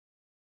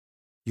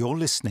You're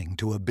listening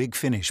to a Big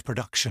Finish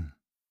production.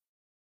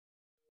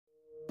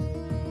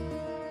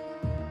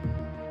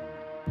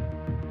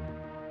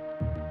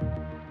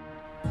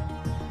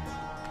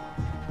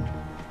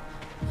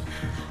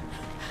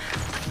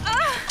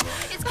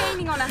 It's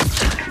gaining on us.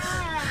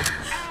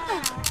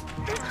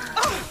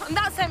 Oh, and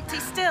that's empty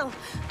still.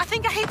 I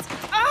think I hit...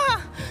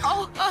 Oh,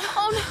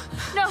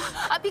 no.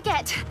 Up you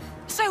get.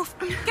 Soph,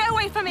 get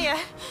away from here.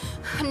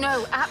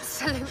 No,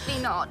 absolutely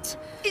not.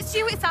 It's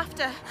you it's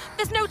after.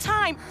 There's no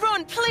time.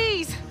 Run,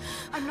 please.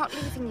 I'm not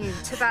leaving you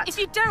to that... If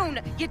you don't,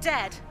 you're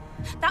dead.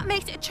 That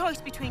makes it a choice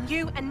between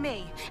you and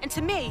me. And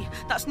to me,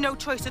 that's no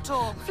choice at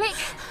all. Flick,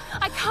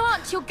 I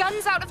can't. Your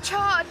gun's out of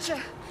charge.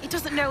 He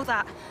doesn't know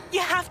that. You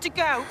have to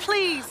go,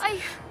 please.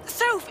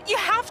 Soph, you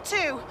have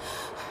to.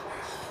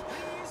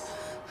 Please,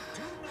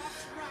 do not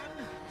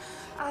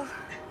run.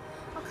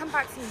 I'll come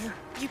back for you.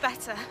 You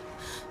better.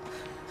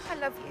 I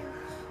love you.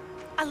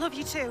 I love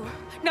you too.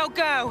 Now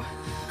go.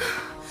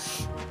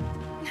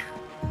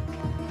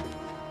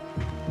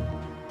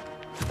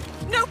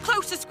 No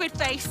closer,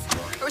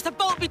 Squidface, or it's a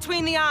bolt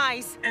between the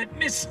eyes.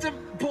 Mr.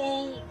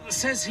 Ball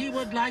says he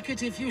would like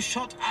it if you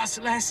shot us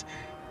less,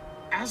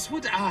 as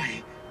would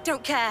I.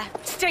 Don't care.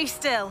 Stay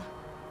still.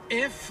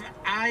 If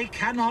I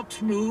cannot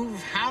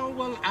move, how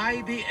will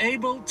I be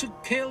able to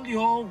kill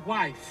your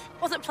wife?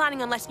 Wasn't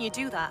planning on letting you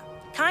do that.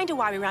 Kinda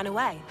why we ran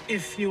away.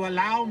 If you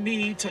allow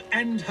me to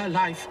end her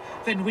life,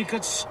 then we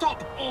could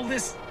stop all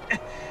this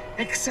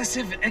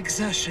excessive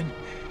exertion.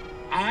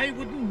 I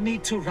wouldn't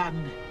need to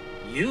run.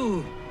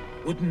 You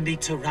wouldn't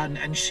need to run,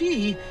 and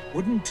she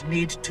wouldn't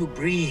need to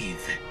breathe.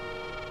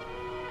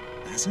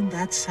 Doesn't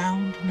that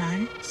sound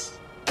nice?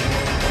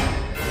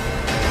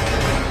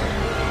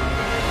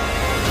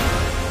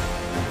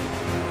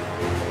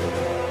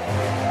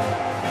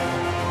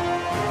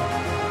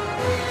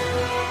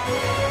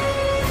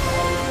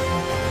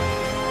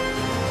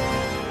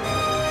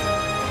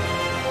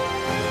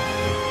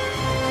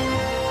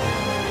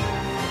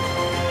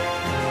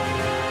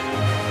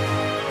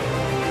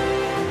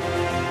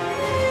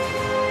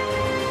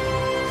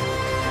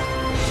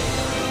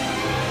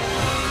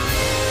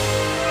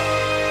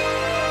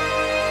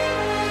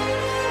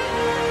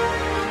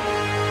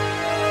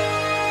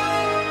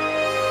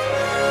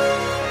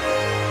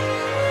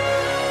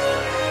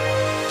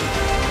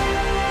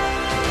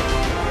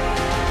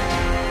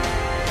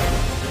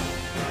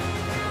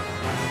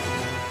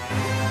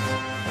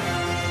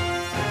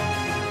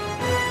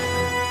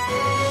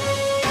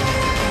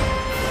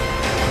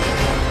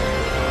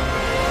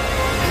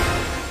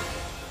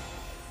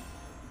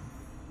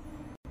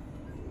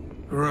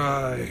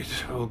 Right,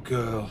 old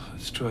girl.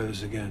 Let's try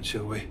this again,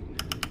 shall we?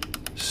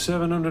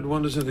 700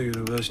 wonders of the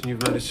universe, and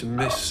you've managed to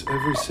miss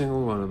every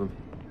single one of them.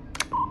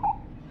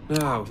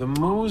 Now, the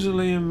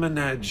Mausoleum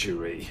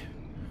Menagerie.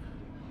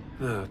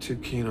 No, too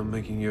keen on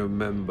making you a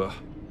member.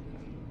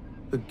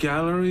 The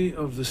Gallery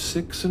of the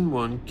 6 and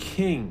 1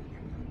 King.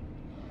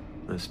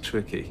 That's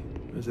tricky,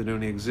 as it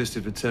only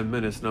existed for 10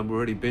 minutes, and I've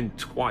already been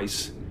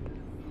twice.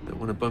 Don't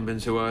want to bump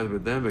into either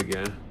of them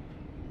again.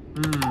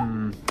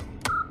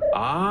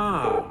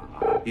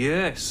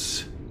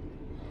 Yes.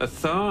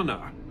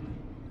 Atharna.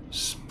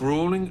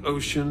 Sprawling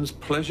oceans,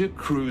 pleasure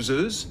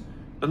cruisers,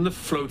 and the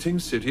floating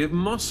city of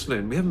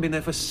Moslin. We haven't been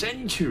there for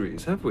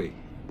centuries, have we?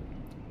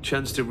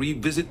 Chance to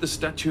revisit the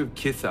statue of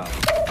Kithal.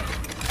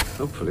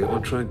 Hopefully it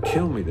won't try and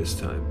kill me this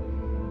time.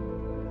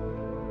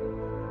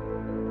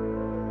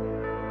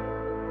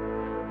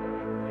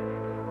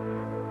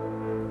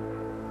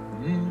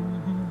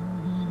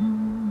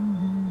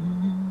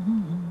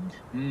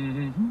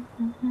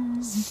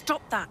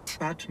 Stop that.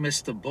 But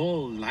Mr.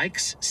 Ball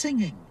likes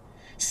singing.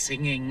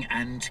 Singing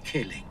and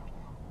killing.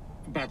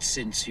 But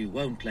since you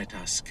won't let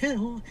us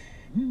kill...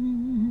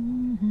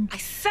 I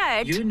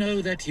said... You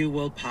know that you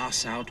will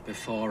pass out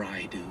before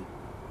I do.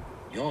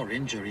 Your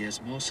injury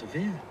is more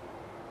severe.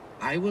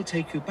 I will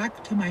take you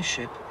back to my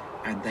ship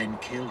and then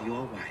kill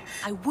your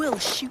wife. I will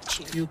shoot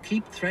you. You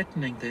keep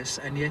threatening this,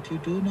 and yet you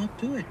do not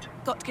do it.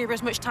 Got to give her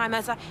as much time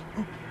as I...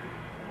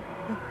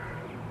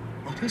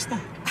 What is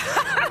that?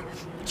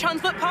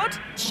 Transport pod?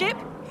 Ship?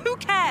 Who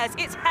cares?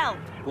 It's help.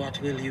 What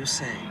will you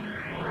say?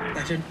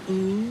 That an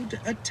Ood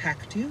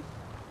attacked you?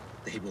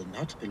 They will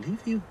not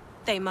believe you.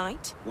 They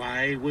might.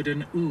 Why would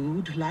an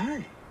Ood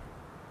lie?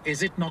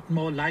 Is it not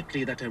more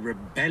likely that a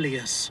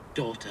rebellious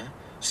daughter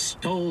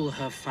stole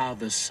her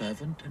father's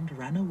servant and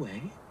ran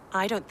away?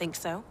 I don't think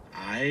so.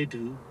 I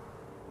do.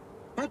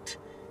 But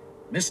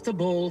Mr.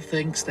 Ball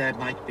thinks there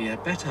might be a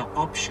better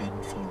option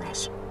for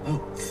us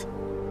both.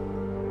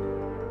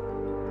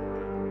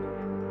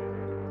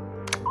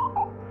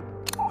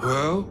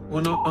 Well,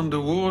 we're not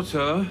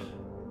underwater.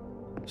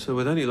 So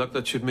with any luck,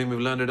 that should mean we've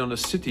landed on a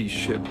city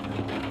ship.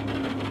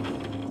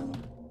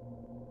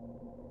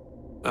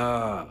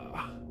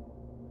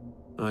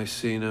 I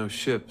see no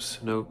ships,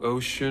 no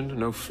ocean,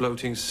 no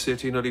floating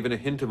city, not even a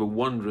hint of a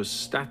wondrous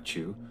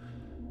statue.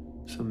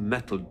 Some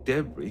metal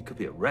debris, could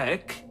be a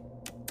wreck.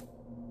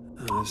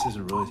 Oh, this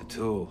isn't right at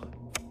all.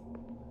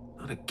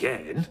 Not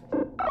again.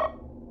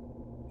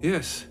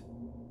 Yes.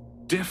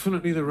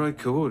 definitely the right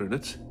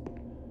coordinates.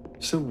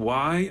 So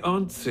why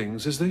aren't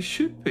things as they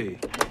should be?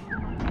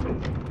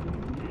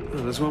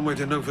 Well, there's one way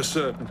to know for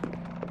certain.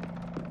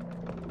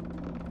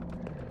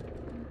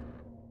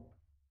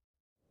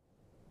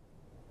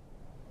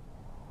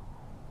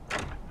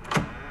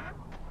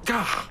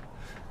 Ah!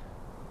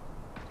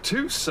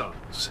 2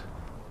 sons?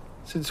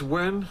 Since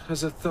when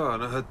has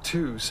Atharna had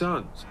 2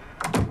 sons?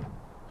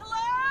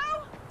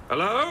 Hello?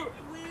 Hello?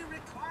 We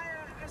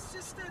require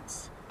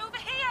assistance. Over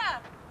here!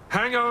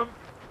 Hang on.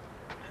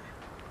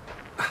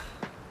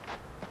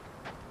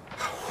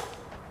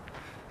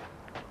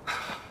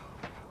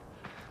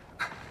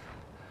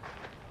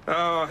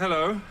 Oh,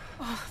 hello.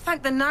 Oh,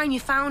 thank the 9 you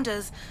found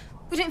us.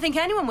 We didn't think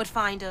anyone would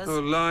find us. Oh,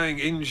 lying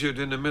injured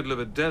in the middle of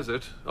a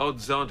desert.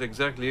 Odds aren't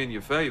exactly in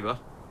your favor.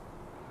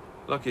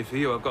 Lucky for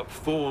you, I've got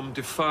form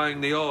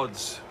defying the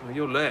odds.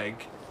 Your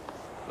leg,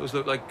 those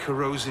look like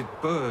corrosive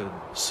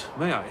burns.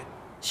 May I?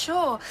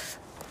 Sure.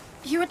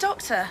 You're a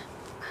doctor?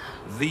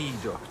 The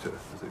doctor,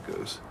 as it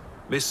goes.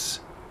 Miss?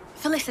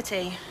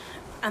 Felicity.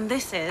 And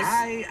this is...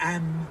 I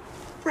am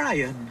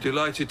Brian.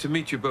 Delighted to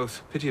meet you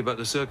both. Pity about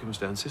the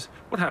circumstances.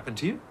 What happened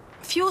to you?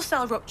 Fuel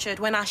cell ruptured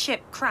when our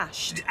ship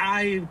crashed.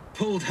 I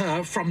pulled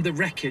her from the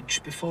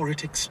wreckage before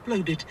it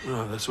exploded.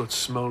 Oh, that's what's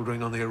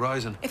smouldering on the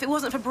horizon. If it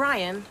wasn't for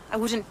Brian, I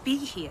wouldn't be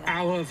here.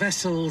 Our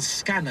vessel's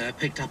scanner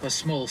picked up a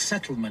small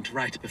settlement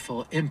right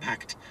before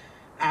impact.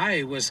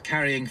 I was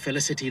carrying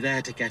Felicity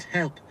there to get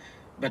help,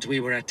 but we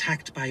were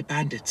attacked by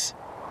bandits.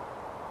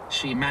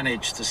 She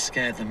managed to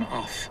scare them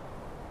off,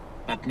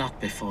 but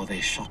not before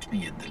they shot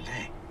me in the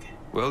leg.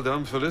 Well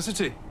done,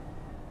 Felicity.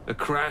 A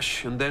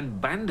crash and then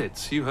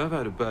bandits. You have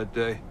had a bad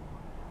day.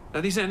 Now,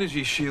 these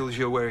energy shields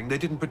you're wearing, they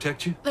didn't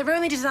protect you? They're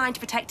only designed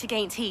to protect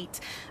against heat.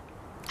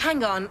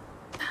 Hang on.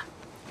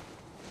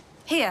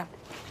 Here.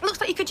 Looks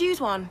like you could use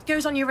one.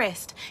 Goes on your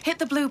wrist. Hit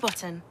the blue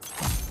button.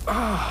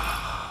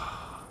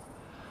 Ah.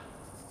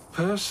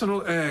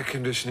 Personal air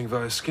conditioning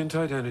via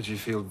skin-tight energy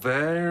field.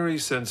 Very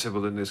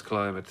sensible in this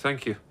climate.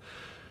 Thank you.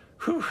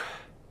 Whew.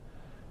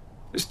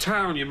 This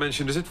town you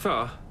mentioned, is it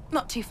far?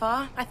 Not too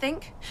far, I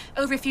think.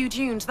 Over a few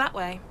dunes that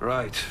way.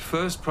 Right.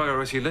 First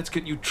priority, let's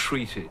get you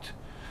treated.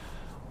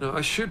 Now,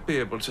 I should be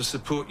able to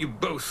support you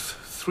both.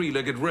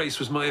 3-legged race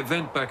was my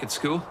event back at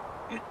school.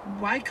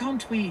 Why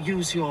can't we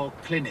use your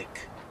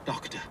clinic,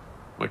 Doctor?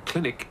 My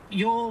clinic?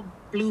 Your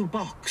blue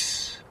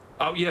box.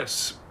 Oh,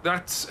 yes.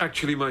 That's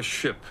actually my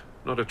ship,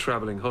 not a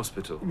traveling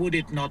hospital. Would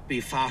it not be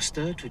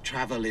faster to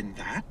travel in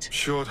that?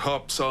 Short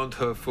hops aren't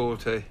her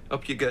forte.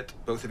 Up you get,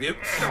 both of you.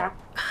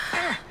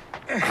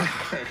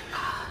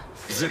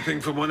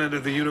 Zipping from one end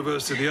of the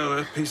universe to the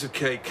other, piece of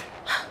cake.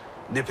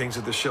 Nippings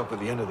at the shop at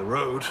the end of the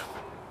road.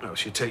 Well,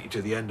 she'd take you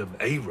to the end of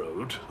a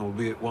road,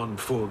 albeit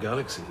 4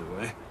 galaxies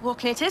away.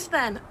 Walking it is,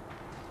 then.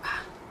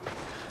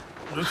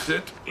 That's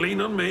it.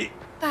 Lean on me.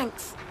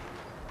 Thanks.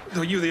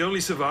 Are you the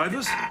only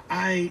survivors?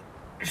 I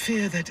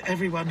fear that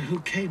everyone who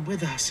came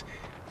with us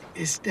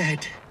is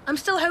dead. I'm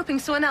still hoping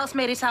someone else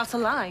made it out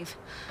alive.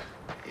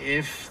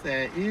 If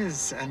there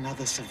is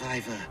another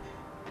survivor,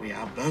 we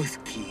are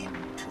both keen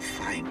to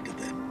find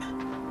them.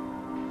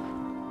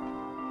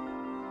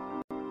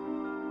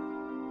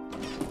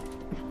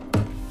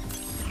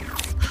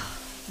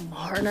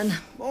 Morning.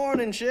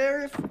 Morning,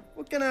 Sheriff.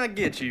 What can I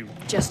get you?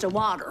 Just a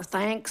water,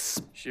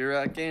 thanks. Sure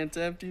I can't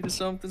tempt you to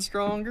something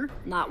stronger?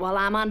 Not while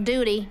I'm on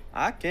duty.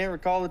 I can't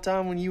recall a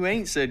time when you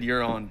ain't said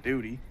you're on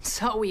duty.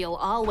 So you'll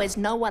always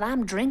know what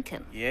I'm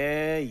drinking.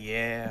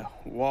 Yeah.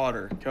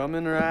 Water.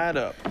 Coming right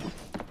up.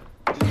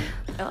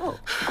 Oh.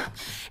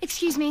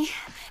 Excuse me.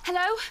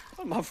 Hello?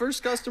 My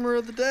first customer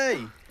of the day.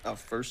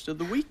 First of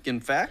the week,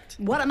 in fact.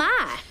 What am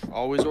I?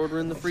 Always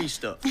ordering the free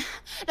stuff.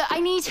 I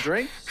need... A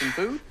drink? Some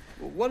food?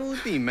 What'll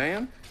it be,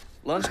 ma'am?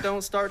 Lunch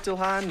don't start till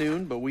high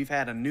noon, but we've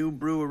had a new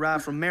brew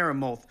arrive from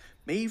Merimoth,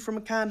 made from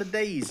a kind of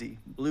daisy.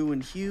 Blue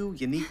in hue,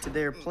 unique to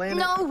their planet.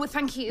 No,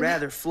 thank you.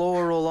 Rather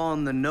floral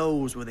on the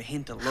nose with a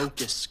hint of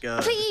locust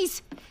scud.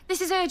 Please!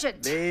 This is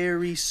urgent.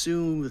 Very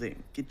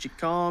soothing. Get you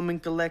calm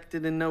and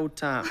collected in no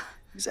time.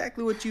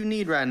 Exactly what you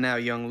need right now,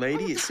 young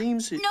lady. It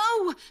seems...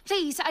 No!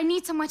 Please, I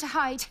need somewhere to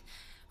hide.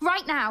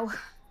 Right now.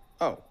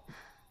 Oh.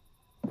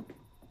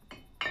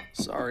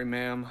 Sorry,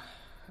 ma'am.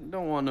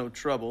 Don't want no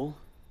trouble.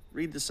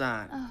 Read the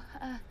sign.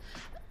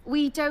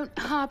 We don't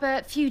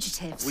harbor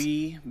fugitives.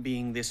 We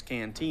being this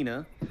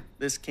cantina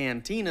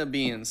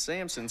being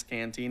Samson's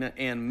cantina,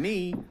 and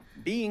me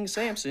being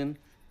Samson,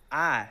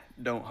 I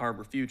don't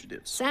harbor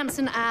fugitives.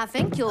 Samson, I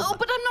think you'll... Oh,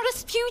 but I'm not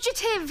a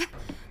fugitive.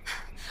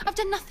 I've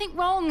done nothing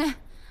wrong.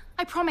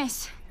 I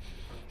promise.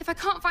 If I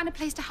can't find a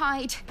place to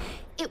hide,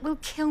 it will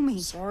kill me.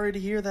 Sorry to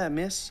hear that,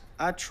 miss.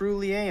 I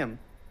truly am.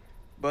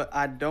 But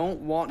I don't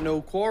want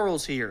no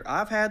quarrels here.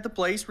 I've had the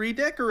place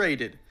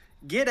redecorated.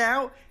 Get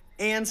out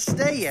and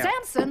stay out.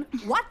 Samson,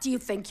 what do you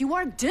think you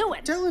are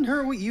doing? Telling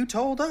her what you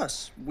told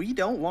us. We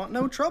don't want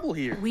no trouble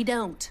here. We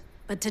don't.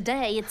 But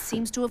today it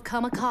seems to have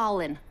come a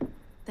calling.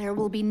 There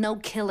will be no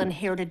killing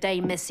here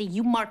today, Missy.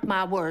 You mark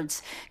my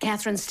words.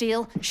 Catherine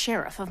Steele,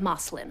 Sheriff of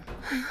Moslin.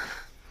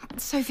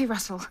 Sophie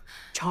Russell.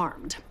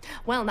 Charmed.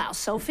 Well now,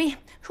 Sophie,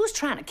 who's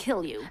trying to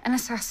kill you? An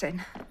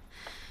assassin.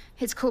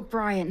 It's called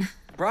Brian.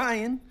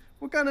 Brian?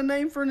 What kind of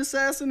name for an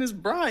assassin is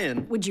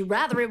Brian? Would you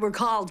rather it were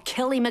called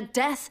Killy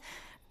Macbeth?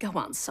 Go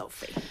on,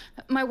 Sophie.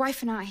 My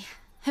wife and I.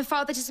 Her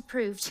father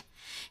disapproved.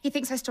 He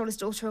thinks I stole his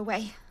daughter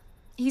away.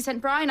 He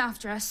sent Brian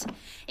after us.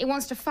 It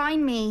wants to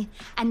find me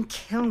and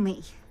kill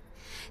me.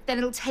 Then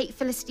it'll take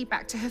Felicity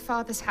back to her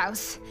father's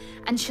house,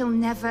 and she'll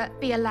never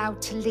be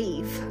allowed to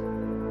leave.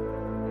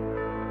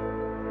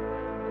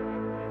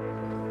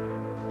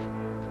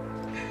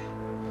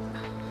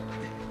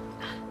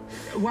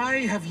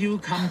 Why have you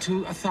come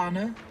to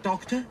Atharna,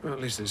 Doctor? Well,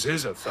 at least this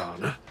is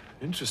Atharna.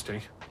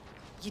 Interesting.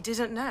 You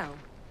didn't know?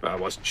 I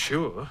wasn't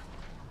sure.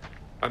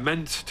 I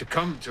meant to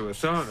come to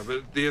Atharna,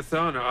 but the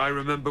Atharna I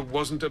remember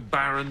wasn't a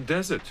barren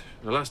desert.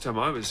 The last time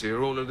I was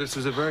here, all of this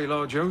was a very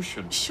large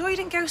ocean. Sure you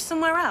didn't go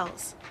somewhere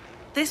else?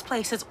 This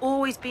place has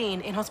always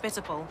been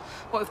inhospitable,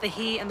 what with the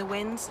heat and the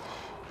winds.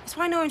 It's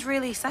why no one's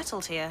really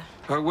settled here.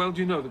 How well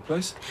do you know the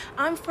place?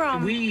 I'm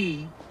from...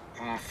 We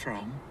are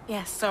from...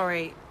 Yes,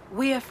 sorry.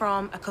 We are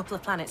from a couple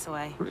of planets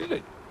away.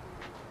 Really?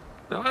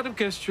 Now, I'd have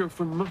guessed you're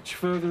from much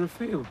further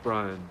afield,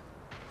 Brian.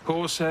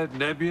 Horsehead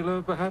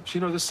Nebula, perhaps? You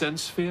know, the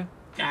sense sphere?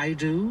 I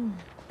do,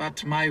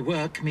 but my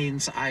work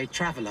means I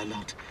travel a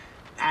lot.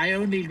 I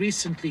only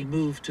recently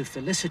moved to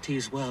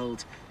Felicity's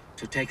world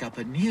to take up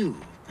a new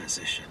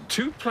position.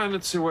 2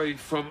 planets away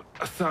from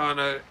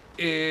Atharna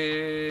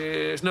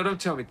is... No, don't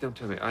tell me.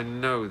 I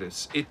know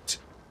this. It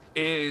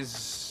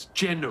is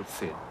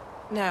Genofin.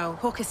 No,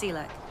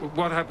 Hawker-Selec.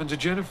 What happened to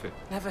Genofin?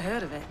 Never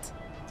heard of it.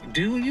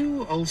 Do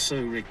you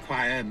also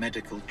require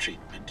medical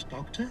treatment,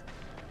 Doctor?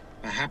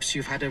 Perhaps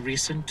you've had a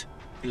recent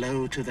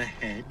blow to the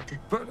head?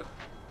 But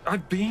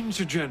I've been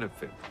to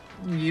Genofin.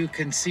 You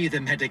can see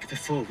the medic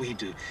before we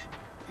do.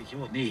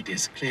 Your need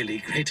is clearly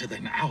greater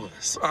than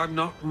ours. I'm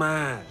not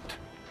mad.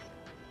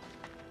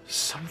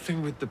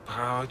 Something with the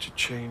power to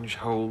change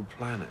whole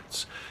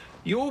planets.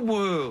 Your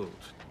world.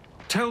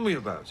 Tell me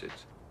about it.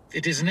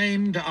 It is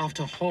named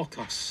after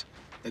Horkos,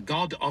 the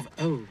god of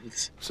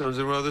oaths. Sounds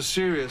a rather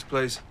serious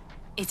place.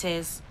 It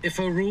is. If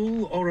a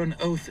rule or an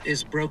oath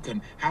is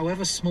broken,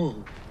 however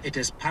small, it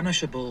is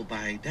punishable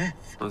by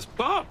death. That's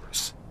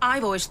barbarous.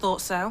 I've always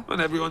thought so.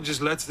 And everyone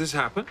just lets this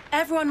happen?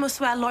 Everyone must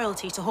swear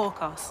loyalty to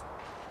Horkos.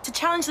 To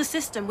challenge the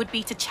system would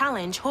be to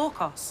challenge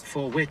Horkos.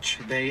 For which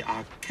they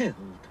are killed.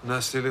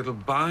 Nasty little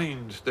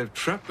bind they've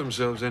trapped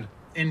themselves in.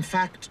 In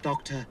fact,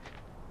 Doctor,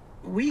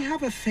 we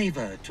have a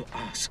favor to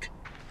ask.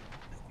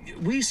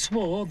 We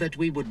swore that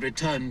we would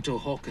return to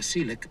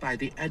Hawker-Selec by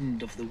the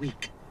end of the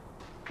week.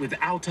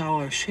 Without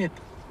our ship,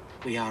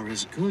 we are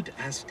as good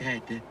as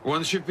dead.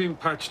 Once you've been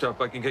patched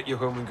up, I can get you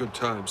home in good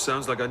time.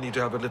 Sounds like I need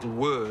to have a little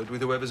word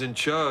with whoever's in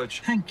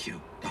charge. Thank you,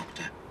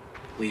 Doctor.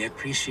 We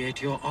appreciate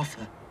your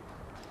offer.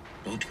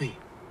 Don't we,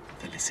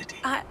 Felicity?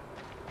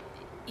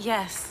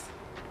 Yes,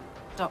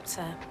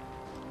 Doctor.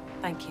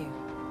 Thank you.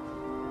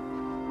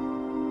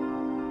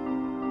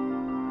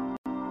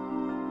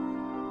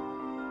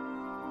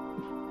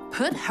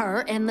 Put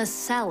her in the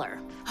cellar.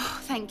 Oh,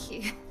 thank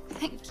you.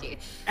 Thank you.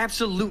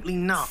 Absolutely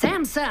not.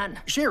 Samson!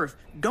 Sheriff,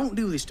 don't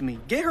do this to me.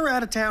 Get her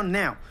out of town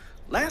now.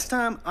 Last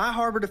time I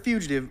harbored a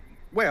fugitive,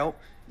 well,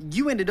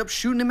 you ended up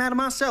shooting him out of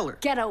my cellar.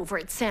 Get over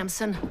it,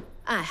 Samson.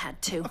 I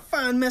had to. A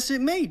fine mess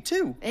it made,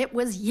 too. It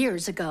was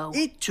years ago.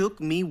 It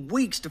took me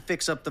weeks to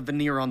fix up the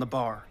veneer on the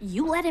bar.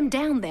 You let him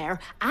down there.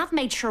 I've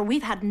made sure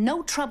we've had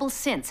no trouble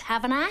since,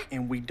 haven't I?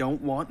 And we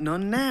don't want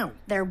none now.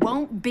 There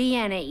won't be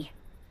any.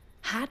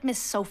 Hide Miss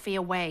Sophie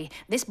away.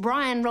 This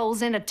Brian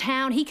rolls into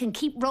town, he can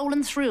keep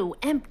rolling through,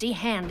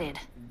 empty-handed.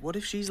 What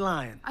if she's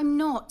lying? I'm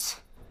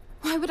not.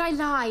 Why would I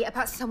lie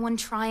about someone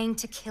trying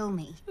to kill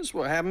me? That's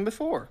what happened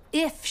before.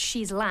 If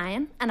she's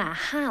lying, and I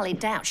highly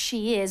doubt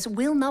she is,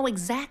 we'll know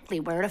exactly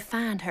where to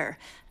find her.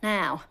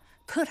 Now,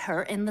 put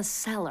her in the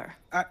cellar.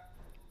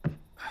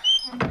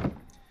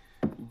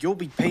 You'll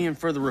be paying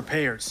for the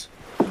repairs.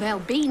 There'll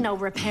be no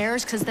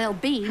repairs, 'cause there'll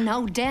be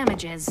no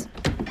damages.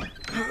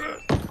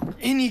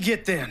 In you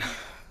get then.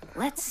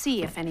 Let's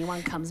see if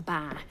anyone comes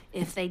by.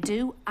 If they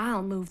do,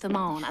 I'll move them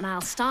on, and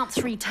I'll stomp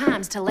 3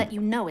 times to let you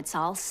know it's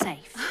all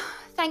safe.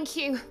 Thank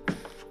you,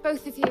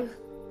 both of you.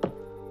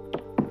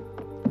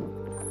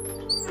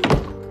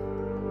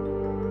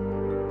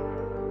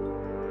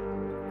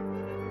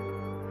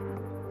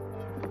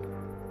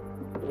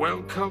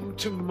 Welcome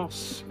to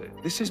Mosley.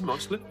 This is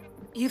Mosley.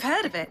 You've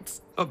heard of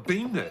it? I've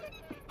been there.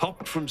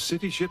 Hopped from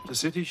city ship to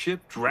city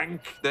ship,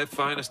 drank their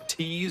finest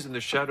teas in the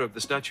shadow of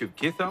the statue of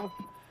Kithal,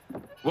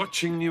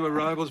 watching new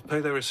arrivals pay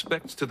their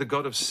respects to the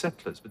god of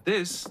settlers. But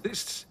this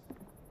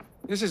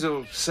is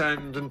all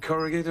sand and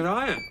corrugated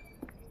iron.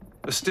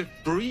 A stiff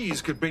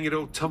breeze could bring it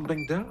all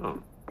tumbling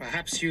down.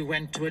 Perhaps you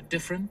went to a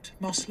different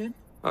Moslem?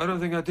 I don't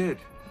think I did.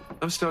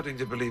 I'm starting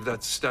to believe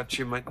that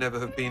statue might never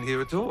have been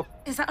here at all.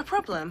 Is that a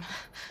problem?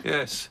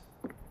 Yes,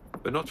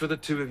 but not for the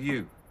 2 of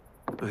you.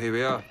 Well, here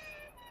we are.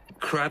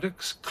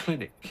 Craddock's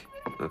Clinic.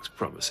 Looks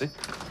promising.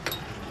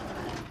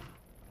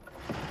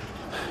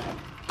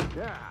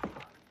 Yeah.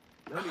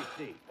 Let me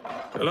see.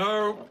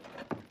 Hello?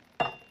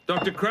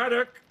 Dr.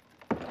 Craddock?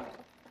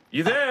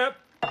 You there?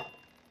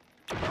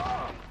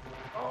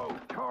 Oh,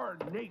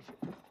 tarnation.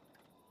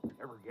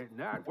 Never getting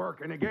that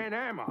working again,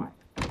 am I?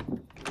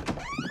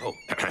 Oh,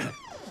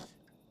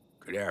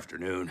 good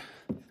afternoon.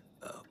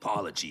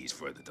 Apologies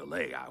for the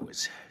delay. I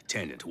was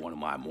tending to one of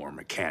my more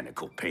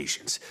mechanical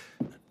patients.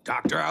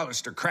 Dr.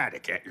 Alistair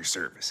Craddock at your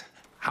service.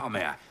 How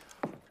may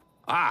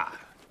I?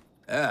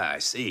 I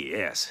see,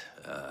 yes.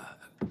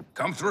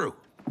 Come through.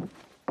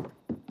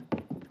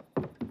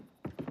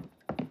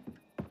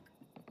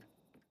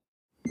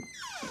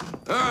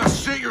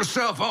 Sit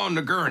yourself on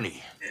the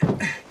gurney.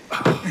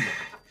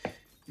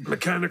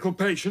 Mechanical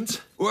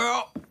patients?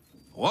 Well,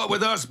 what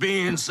with us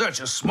being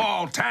such a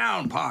small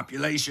town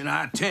population,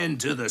 I tend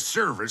to the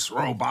service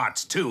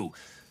robots, too.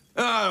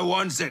 The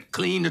ones that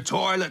clean the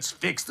toilets,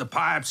 fix the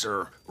pipes,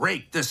 or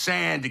rake the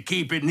sand to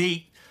keep it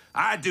neat.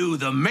 I do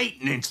the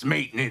maintenance,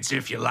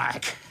 if you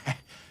like.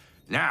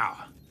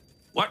 Now,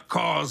 what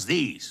caused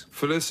these?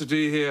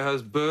 Felicity here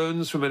has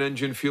burns from an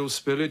engine fuel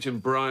spillage,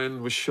 and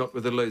Brian was shot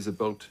with a laser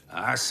bolt.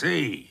 I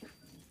see.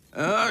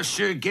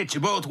 Should get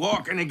you both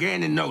walking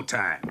again in no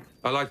time.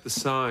 I like the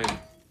sign.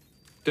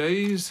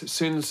 Days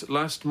since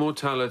last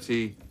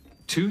mortality,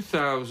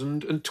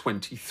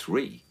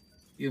 2023.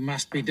 You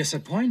must be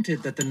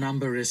disappointed that the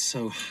number is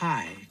so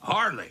high.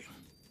 Hardly.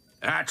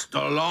 That's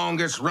the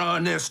longest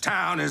run this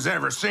town has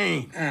ever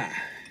seen.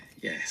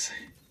 Yes.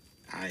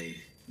 I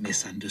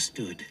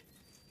misunderstood.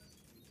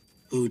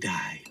 Who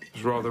died?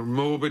 It's a rather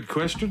morbid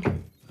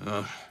question.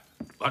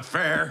 But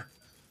fair.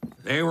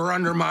 They were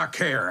under my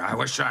care. I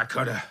wish I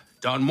could have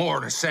done more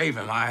to save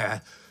him. I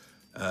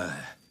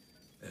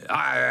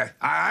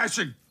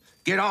should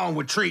get on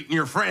with treating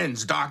your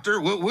friends, Doctor.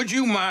 Would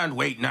you mind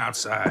waiting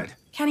outside?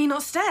 Can he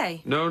not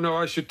stay? No,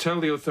 I should tell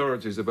the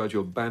authorities about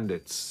your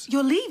bandits.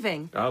 You're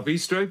leaving? I'll be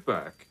straight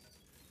back.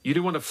 You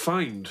do want to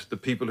find the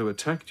people who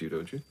attacked you,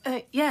 don't you?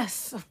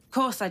 Yes, of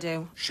course I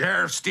do.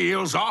 Sheriff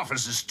Steele's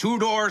office is 2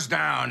 doors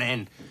down,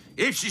 and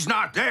if she's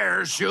not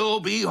there, she'll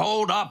be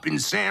holed up in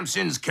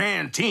Samson's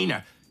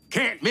cantina.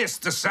 Can't miss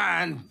the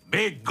sign.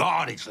 Big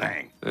gaudy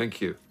thing.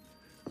 Thank you.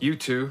 You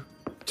two,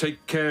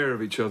 take care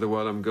of each other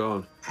while I'm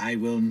gone. I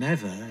will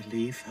never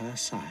leave her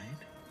side.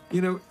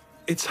 You know,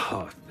 it's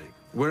heartening.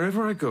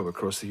 Wherever I go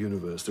across the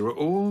universe, there are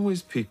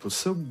always people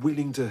so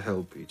willing to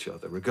help each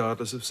other,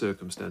 regardless of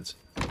circumstance.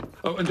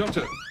 Oh, and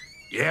Doctor.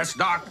 Yes,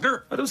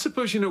 Doctor? I don't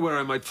suppose you know where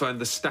I might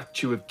find the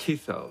statue of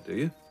Kithal, do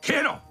you?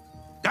 Kiddo,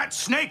 that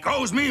snake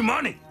owes me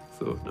money.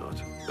 Thought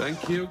not.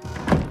 Thank you.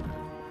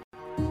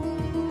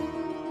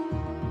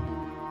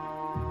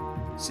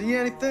 See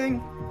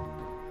anything?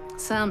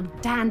 Some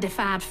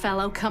dandified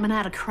fellow coming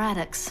out of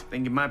Craddock's.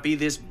 Think it might be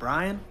this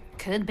Brian?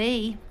 Could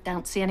be.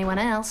 Don't see anyone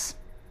else.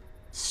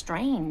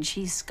 Strange,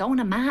 he's going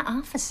to my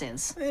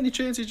offices. Any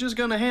chance he's just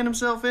gonna hand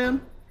himself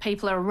in?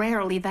 People are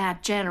rarely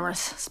that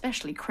generous,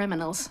 especially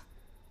criminals.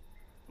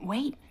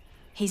 Wait,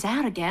 he's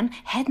out again,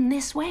 heading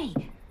this way.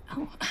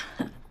 Oh.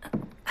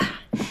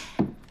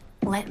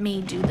 Let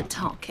me do the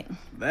talking.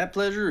 That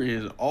pleasure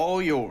is all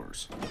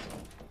yours.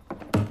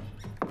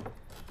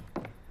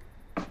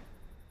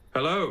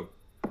 Hello.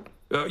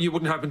 You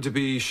wouldn't happen to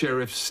be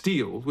Sheriff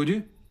Steele, would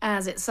you?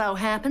 As it so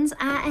happens,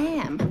 I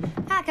am.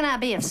 How can I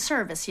be of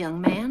service, young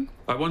man?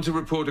 I want to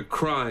report a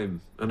crime,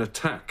 an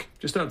attack,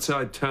 just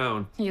outside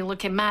town. You're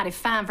looking mighty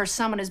fine for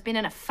someone who's been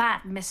in a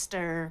fight,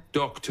 Mr.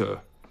 Doctor.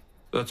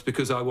 That's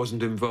because I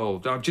wasn't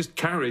involved. I've just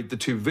carried the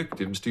 2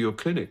 victims to your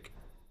clinic.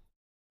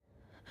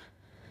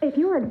 If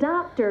you're a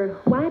doctor,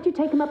 why'd you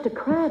take him up to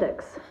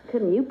Craddock's?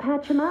 Couldn't you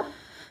patch him up?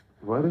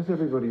 Why does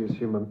everybody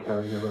assume I'm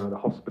carrying around a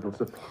hospital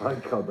supply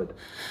cupboard?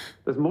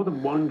 There's more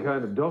than one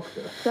kind of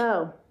doctor.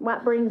 So,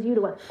 what brings you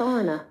to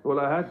Atharna? Well,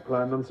 I had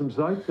planned on some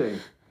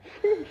sightseeing.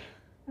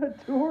 A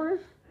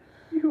tourist?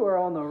 You are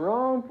on the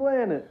wrong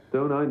planet.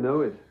 Don't I know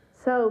it?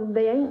 So,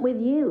 they ain't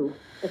with you,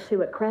 the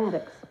 2 at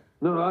Craddock's.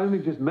 No, I only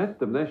just met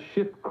them. Their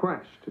ship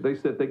crashed. They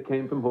said they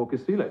came from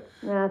Hawkersile.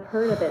 I've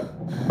heard of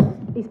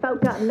it. These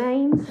folk got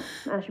names.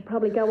 I should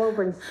probably go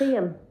over and see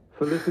them.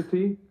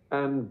 Felicity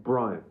and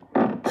Brian.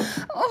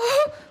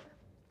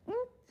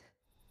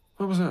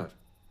 What was that?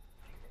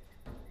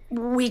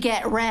 We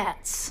get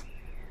rats.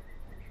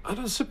 I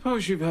don't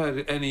suppose you've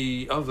had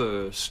any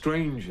other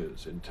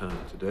strangers in town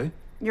today?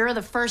 You're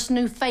the first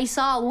new face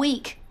all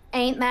week.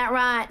 Ain't that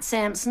right,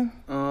 Samson?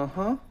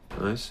 Uh-huh.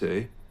 I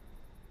see.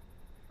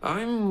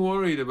 I'm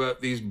worried about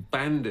these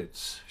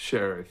bandits,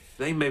 Sheriff.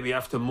 They may be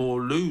after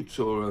more loot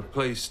or a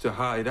place to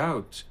hide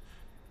out.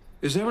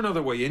 Is there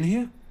another way in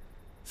here?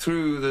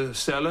 Through the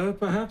cellar,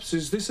 perhaps?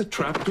 Is this a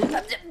trapdoor?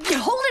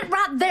 Hold it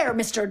right there,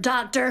 Mr.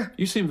 Doctor.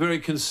 You seem very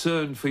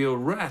concerned for your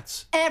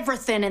rats.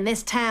 Everything in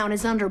this town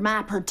is under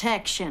my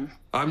protection.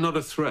 I'm not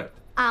a threat.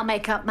 I'll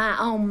make up my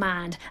own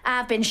mind.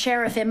 I've been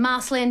sheriff in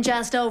Mosslin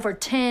just over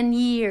 10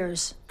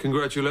 years.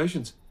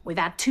 Congratulations. We've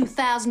had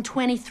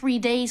 2,023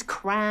 days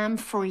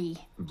crime-free.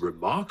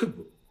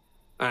 Remarkable.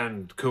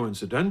 And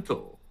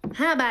coincidental.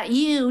 How about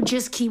you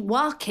just keep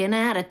walking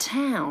out of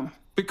town?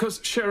 Because,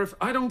 Sheriff,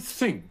 I don't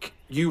think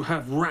you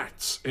have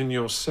rats in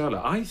your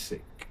cellar. I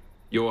think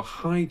You're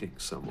hiding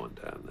someone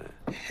down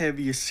there. Have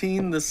you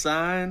seen the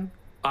sign?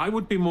 I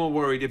would be more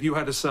worried if you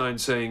had a sign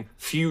saying,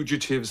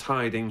 fugitives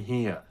hiding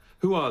here.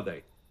 Who are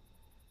they?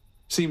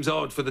 Seems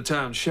odd for the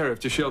town sheriff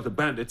to shelter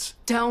bandits.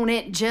 Don't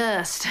it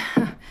just?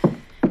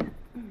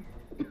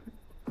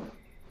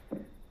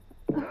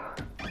 Who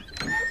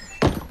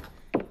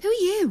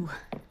are you?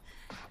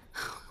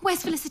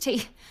 Where's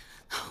Felicity?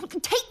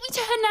 Take me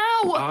to her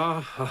now!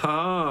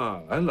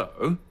 Ah,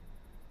 hello.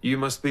 You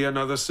must be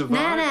another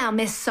survivor. Now,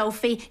 Miss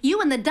Sophie,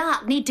 you and the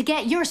doc need to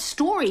get your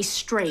story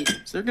straight.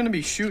 Is there gonna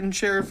be shooting,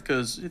 Sheriff?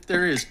 Because if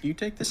there is, can you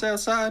take this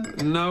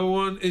outside? No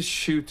one is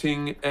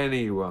shooting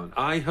anyone.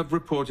 I have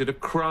reported a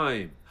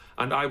crime,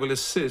 and I will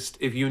assist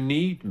if you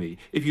need me.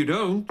 If you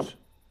don't,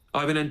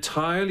 I have an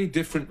entirely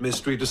different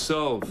mystery to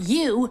solve.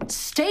 You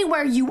stay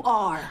where you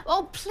are.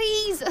 Oh,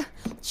 please!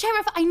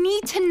 Sheriff, I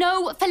need to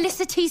know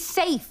Felicity's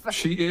safe.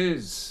 She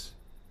is.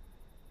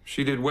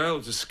 She did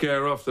well to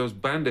scare off those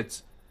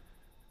bandits.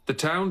 The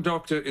town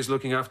doctor is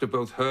looking after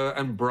both her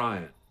and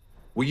Brian.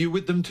 Were you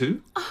with them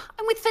too?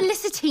 I'm with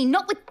Felicity,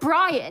 not with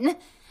Brian.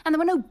 And there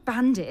were no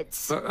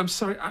bandits. I'm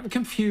sorry, I'm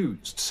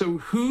confused. So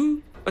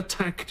who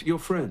attacked your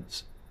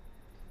friends?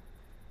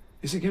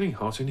 Is it getting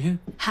hot in here?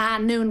 High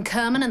noon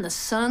coming and the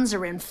suns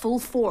are in full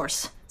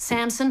force.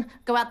 Samson,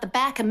 go out the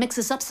back and mix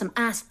us up some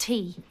iced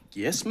tea.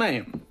 Yes,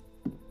 ma'am.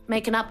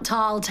 Making up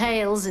tall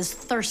tales is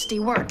thirsty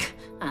work.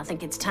 I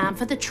think it's time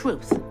for the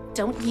truth,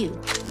 don't you?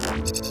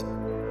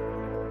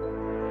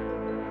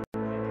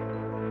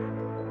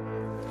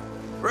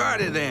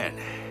 Righty then.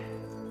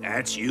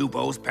 That's you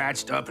both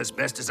patched up as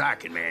best as I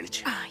can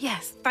manage.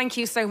 Yes, thank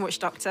you so much,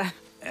 Doctor.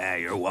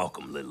 You're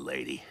welcome, little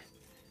lady.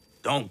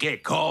 Don't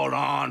get called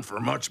on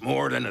for much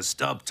more than a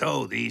stubbed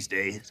toe these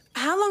days.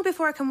 How long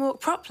before I can walk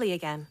properly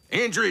again?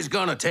 Injury's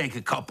gonna take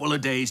a couple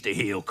of days to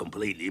heal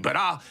completely, but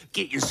I'll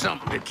get you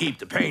something to keep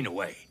the pain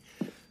away.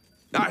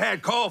 I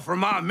had call from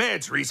my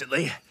meds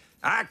recently.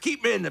 I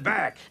keep me in the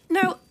back.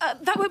 No,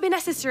 that won't be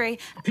necessary.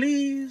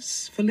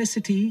 Please,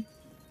 Felicity.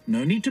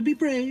 No need to be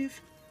brave.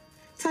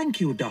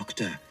 Thank you,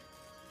 Doctor.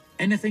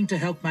 Anything to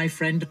help my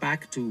friend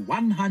back to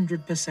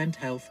 100%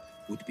 health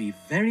would be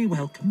very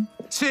welcome.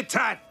 Sit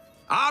tight.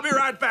 I'll be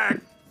right back.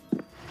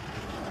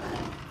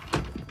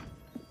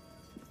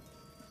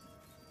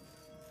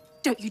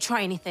 Don't you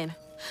try anything.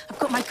 I've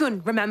got my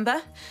gun,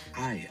 remember?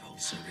 I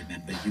also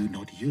remember you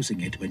not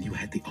using it when you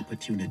had the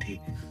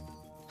opportunity.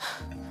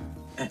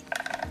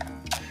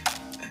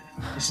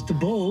 Mr.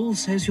 Ball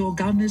says your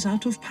gun is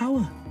out of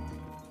power.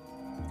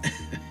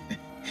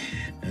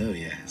 Oh,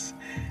 yes.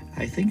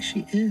 I think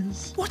she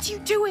is. What are you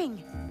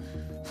doing?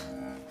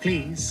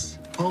 Please,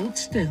 hold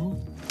still.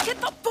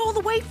 Get that ball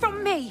away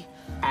from me!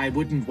 I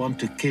wouldn't want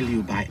to kill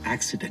you by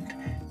accident.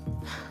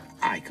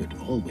 I could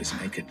always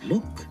make it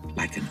look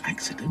like an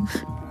accident.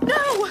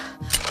 No!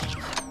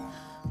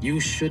 You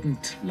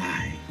shouldn't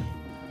lie.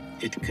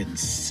 It can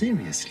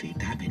seriously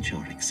damage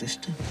your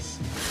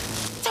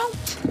existence.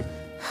 Don't!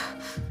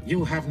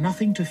 You have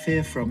nothing to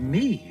fear from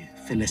me,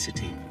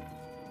 Felicity.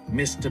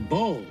 Mr.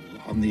 Ball,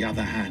 on the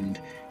other hand,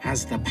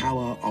 has the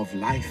power of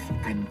life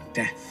and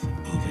death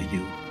over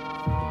you.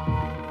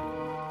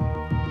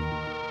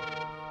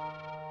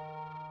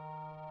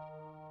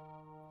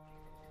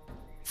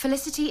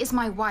 Felicity is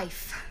my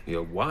wife.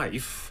 Your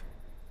wife?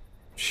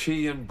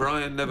 She and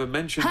Brian never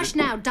mentioned Hush it.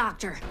 now,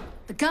 Doctor.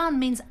 The gun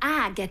means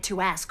I get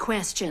to ask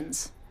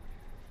questions.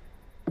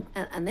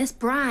 And this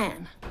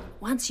Brian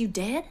wants you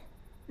dead?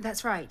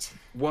 That's right.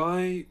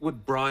 Why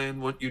would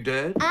Brian want you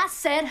dead? I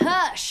said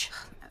hush.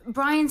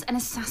 Brian's an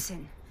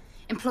assassin,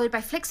 employed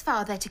by Flick's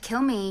father to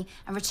kill me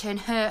and return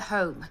her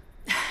home.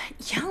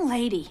 Young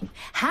lady,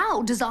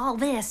 how does all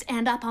this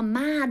end up on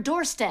my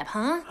doorstep,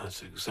 huh?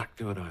 That's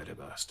exactly what I'd have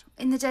asked.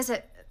 In the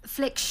desert,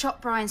 Flick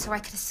shot Brian so I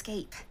could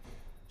escape.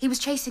 He was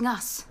chasing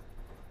us.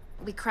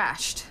 We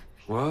crashed.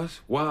 What?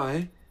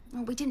 Why?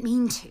 Well, we didn't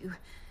mean to.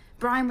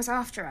 Brian was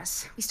after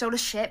us. We stole a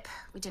ship.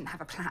 We didn't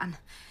have a plan.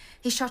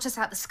 He shot us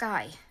out the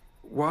sky.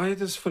 Why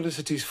does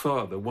Felicity's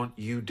father want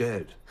you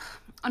dead?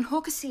 On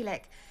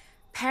Hawkasilic,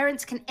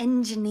 parents can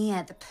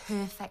engineer the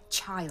perfect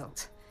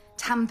child,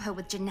 tamper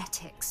with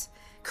genetics,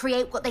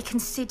 create what they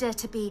consider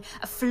to be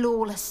a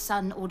flawless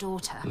son or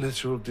daughter.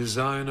 Literal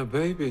designer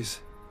babies.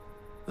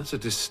 That's a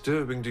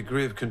disturbing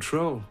degree of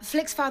control.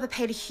 Flick's father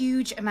paid a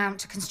huge amount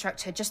to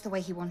construct her just the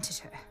way he wanted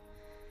her.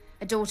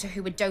 A daughter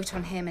who would dote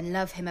on him and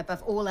love him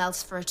above all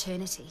else for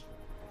eternity.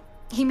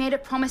 He made a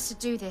promise to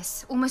do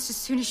this almost as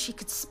soon as she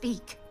could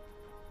speak.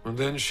 And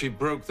then she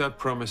broke that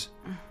promise.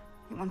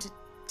 He wanted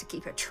to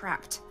keep her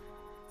trapped.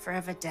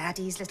 Forever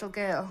Daddy's little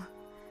girl.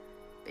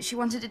 But she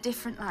wanted a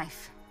different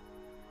life.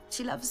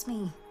 She loves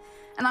me,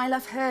 and I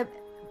love her.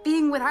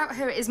 Being without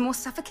her is more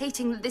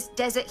suffocating than this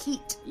desert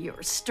heat.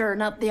 You're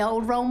stirring up the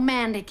old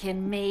romantic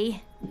in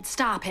me.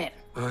 Stop it.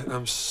 I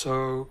am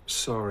so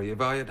sorry.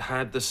 If I had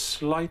had the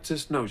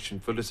slightest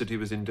notion Felicity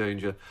was in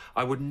danger,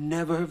 I would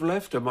never have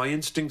left her. My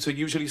instincts are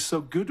usually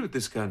so good with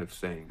this kind of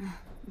thing.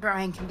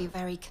 Brian can be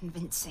very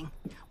convincing.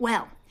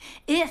 Well,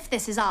 if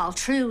this is all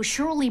true,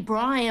 surely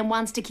Brian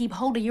wants to keep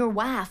hold of your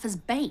wife as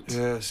bait.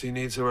 Yes, he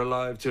needs her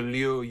alive to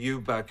lure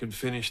you back and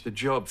finish the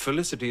job.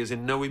 Felicity is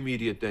in no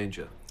immediate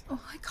danger. Oh,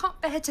 I can't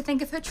bear to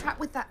think of her trapped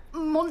with that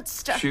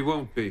monster. She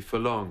won't be for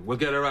long. We'll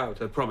get her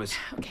out, I promise.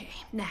 Okay,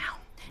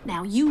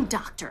 now you,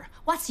 Doctor,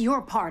 what's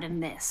your part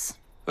in this?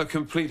 A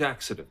complete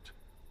accident.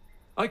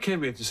 I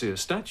came here to see a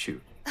statue.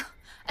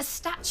 A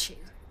statue?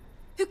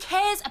 Who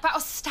cares about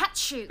a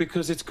statue?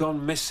 Because it's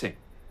gone missing.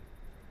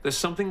 There's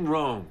something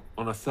wrong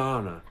on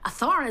Atharna.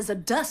 Atharna's a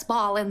dust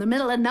ball in the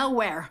middle of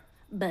nowhere,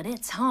 but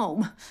it's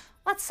home.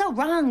 What's so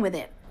wrong with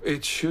it?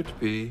 It should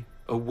be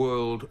a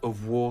world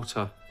of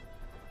water.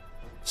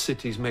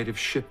 Cities made of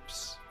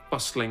ships,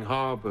 bustling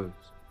harbors.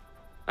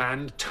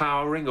 And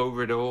towering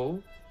over it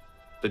all,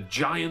 the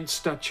giant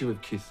statue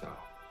of Kithal,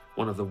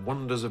 one of the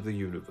wonders of the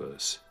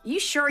universe. You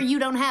sure you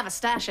don't have a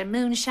stash of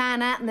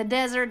moonshine out in the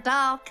desert,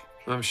 Doc?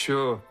 I'm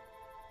sure.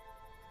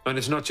 And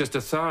it's not just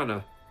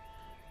Atharna.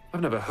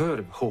 I've never heard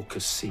of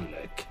Hawker's Sea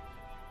Lake.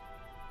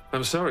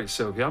 I'm sorry,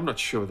 Sylvia, I'm not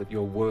sure that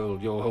your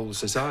world, your whole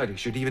society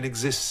should even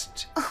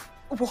exist.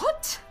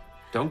 What?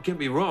 Don't get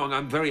me wrong,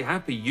 I'm very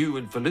happy you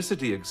and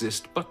Felicity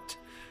exist, but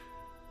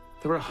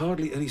there are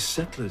hardly any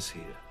settlers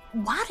here.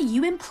 What are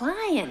you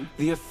implying?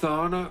 The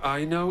Atharna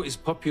I know is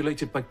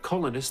populated by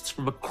colonists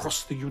from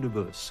across the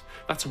universe.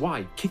 That's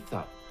why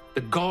Kithal,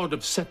 the god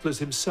of settlers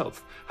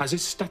himself, has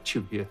his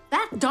statue here.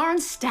 That darn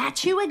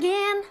statue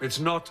again? It's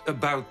not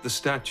about the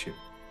statue.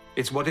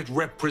 It's what it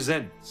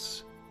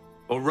represents.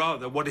 Or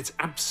rather, what its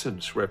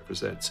absence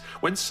represents.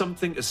 When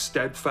something as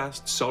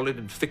steadfast, solid,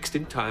 and fixed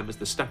in time as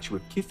the statue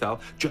of Kithal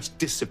just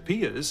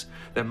disappears,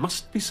 there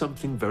must be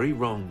something very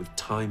wrong with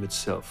time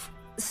itself.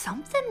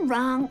 Something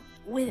wrong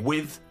with...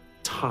 With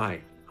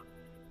time.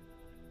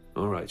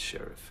 All right,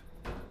 Sheriff.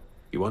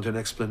 You want an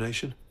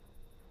explanation?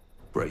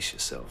 Brace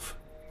yourself.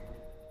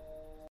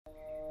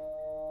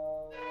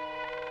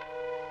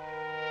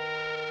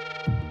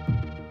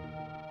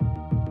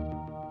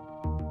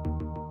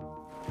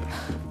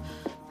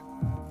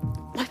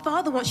 My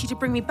father wants you to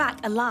bring me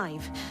back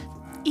alive.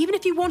 Even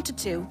if you wanted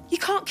to, you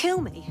can't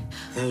kill me.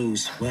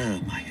 Those were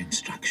my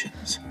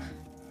instructions.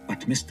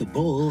 But Mr.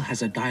 Ball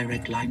has a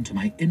direct line to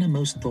my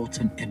innermost thoughts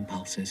and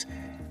impulses.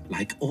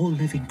 Like all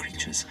living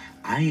creatures,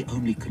 I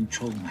only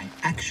control my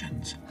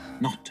actions,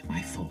 not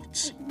my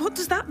thoughts. What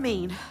does that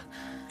mean?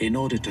 In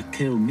order to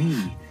kill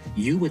me,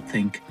 you would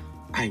think,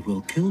 I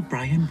will kill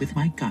Brian with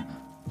my gun.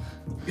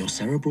 Your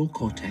cerebral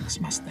cortex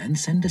must then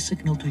send a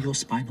signal to your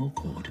spinal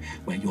cord,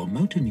 where your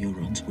motor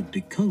neurons would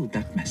decode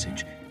that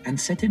message and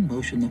set in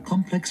motion the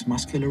complex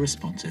muscular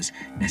responses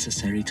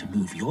necessary to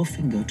move your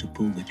finger to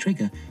pull the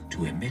trigger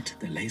to emit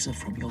the laser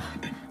from your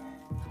weapon.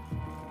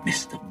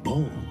 Mr.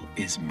 Ball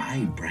is my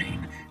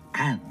brain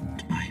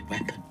and my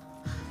weapon.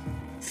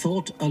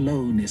 Thought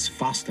alone is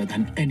faster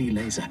than any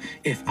laser.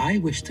 If I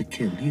wish to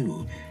kill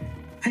you,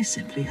 I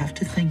simply have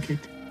to think it.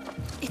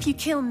 If you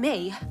kill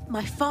me,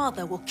 my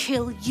father will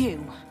kill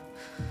you.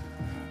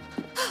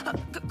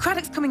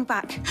 Craddock's coming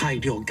back.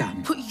 Hide your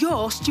gun. Put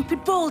your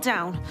stupid ball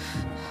down.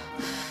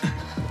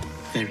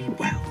 Very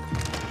well.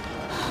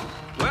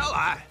 Well,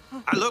 I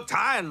looked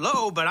high and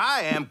low, but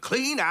I am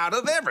clean out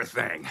of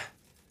everything.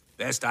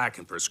 Best I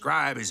can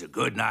prescribe is a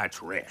good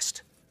night's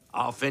rest.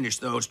 I'll finish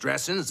those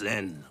dressings,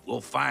 then we'll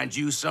find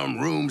you some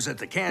rooms at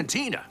the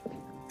cantina.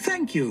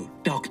 Thank you,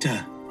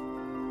 Doctor.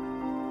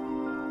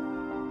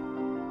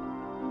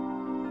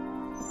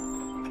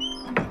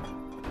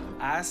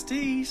 Iced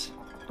teas.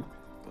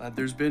 Glad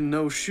there's been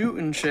no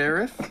shooting,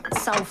 Sheriff.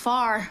 So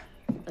far.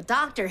 The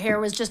doctor here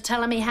was just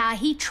telling me how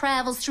he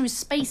travels through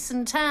space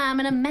and time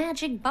in a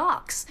magic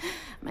box.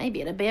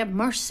 Maybe it'd be a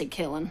mercy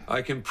killing.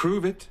 I can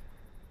prove it.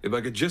 If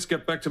I could just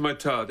get back to my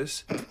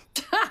TARDIS.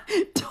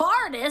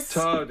 TARDIS?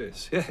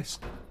 TARDIS, yes.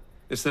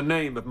 It's the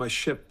name of my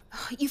ship.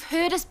 You've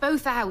heard us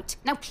both out.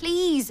 Now,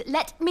 please,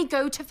 let me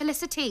go to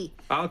Felicity.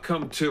 I'll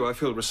come too. I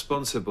feel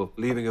responsible,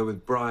 leaving her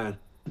with Brian.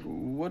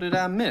 What did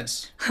I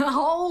miss? A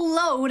whole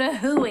load of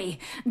hooey.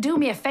 Do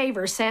me a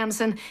favor,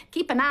 Samson.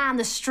 Keep an eye on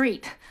the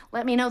street.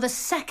 Let me know the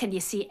second you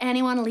see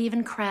anyone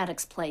leaving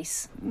Craddock's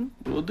place.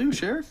 Will do,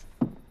 Sheriff.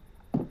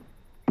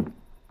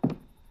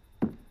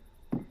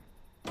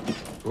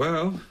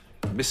 Well,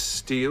 Miss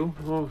Steele,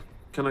 or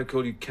can I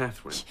call you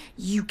Catherine?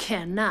 You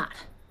cannot.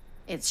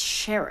 It's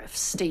Sheriff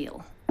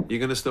Steele. You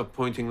gonna stop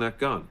pointing that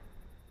gun?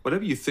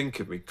 Whatever you think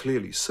of me,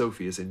 clearly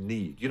Sophie is in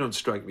need. You don't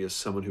strike me as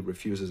someone who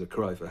refuses a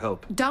cry for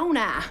help. Don't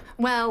I?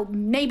 Well,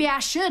 maybe I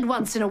should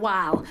once in a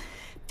while.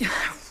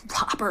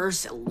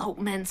 Robbers,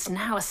 elopements,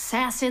 now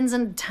assassins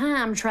and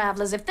time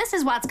travelers. If this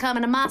is what's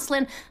coming to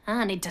Moslin,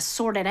 I need to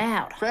sort it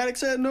out.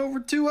 Craddock's heading over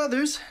 2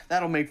 others.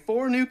 That'll make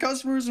 4 new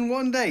customers in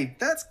 1 day.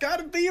 That's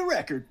gotta be a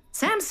record.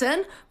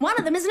 Samson, one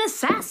of them is an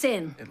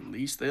assassin. At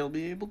least they'll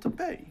be able to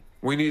pay.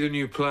 We need a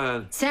new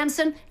plan.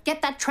 Samson,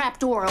 get that trap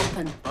door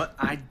open. But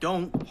I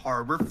don't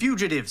harbor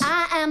fugitives.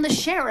 I am the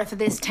sheriff of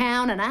this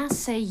town, and I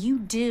say you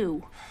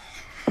do.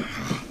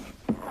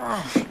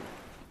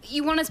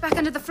 You want us back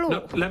under the floor?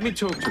 No, let me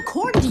talk to...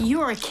 According to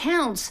your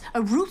accounts,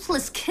 a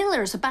ruthless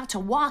killer is about to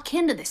walk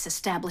into this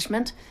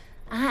establishment.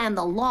 I am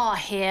the law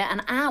here,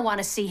 and I want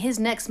to see his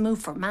next move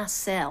for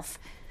myself.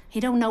 He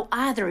don't know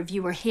either of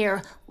you are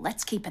here.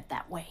 Let's keep it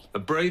that way. A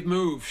brave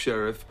move,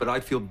 Sheriff, but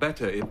I'd feel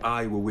better if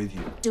I were with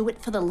you. Do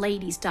it for the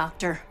ladies,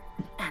 Doctor.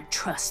 And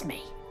trust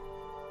me.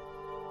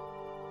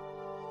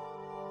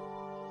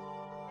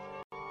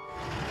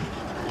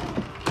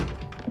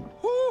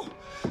 Whew.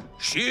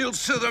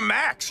 Shields to the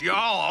max, y'all.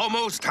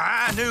 Almost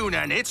high noon,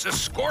 and it's a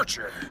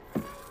scorcher.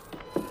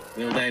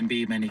 Will there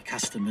be many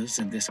customers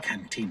in this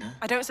cantina?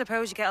 I don't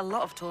suppose you get a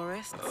lot of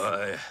tourists.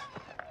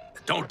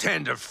 Don't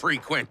tend to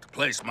frequent the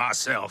place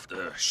myself.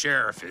 The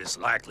sheriff is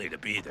likely to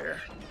be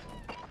there.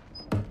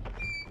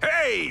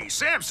 Hey,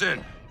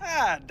 Samson!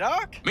 Hi,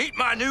 Doc. Meet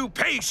my new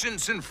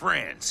patients and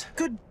friends.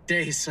 Good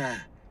day,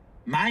 sir.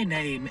 My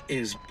name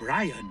is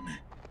Brian.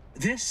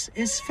 This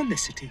is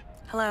Felicity.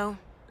 Hello.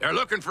 They're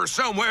looking for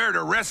somewhere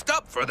to rest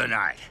up for the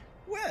night.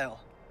 Well,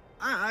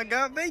 I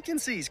got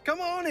vacancies. Come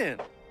on in.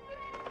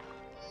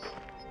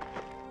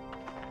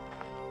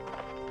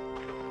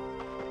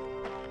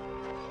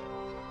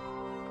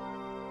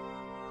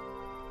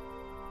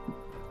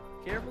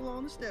 Careful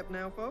on the step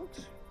now,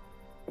 folks.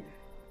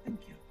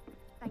 Thank you.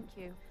 Thank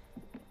you.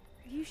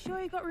 You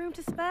sure you got room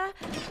to spare?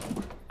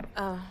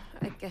 Oh,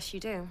 I guess you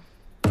do.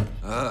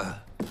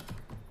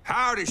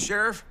 Howdy,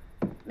 Sheriff.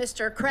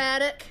 Mr.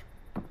 Craddock.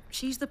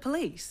 She's the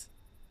police.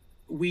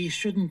 We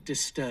shouldn't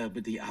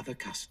disturb the other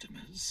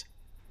customers.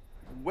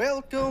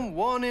 Welcome,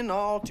 one and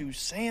all, to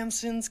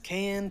Samson's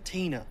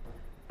Cantina.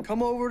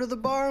 Come over to the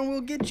bar and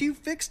we'll get you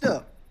fixed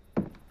up.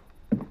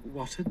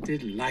 What a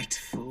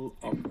delightful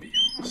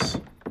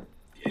ambiance.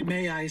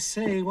 May I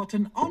say what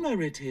an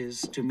honor it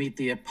is to meet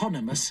the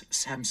eponymous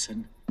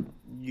Samson.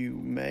 You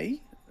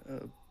may.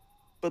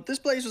 But this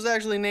place was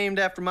actually named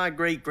after my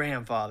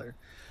great-grandfather.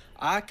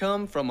 I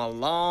come from a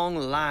long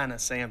line of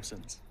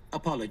Samsons.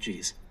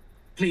 Apologies.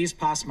 Please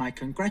pass my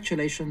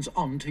congratulations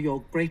on to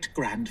your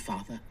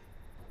great-grandfather.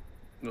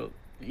 Well,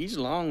 he's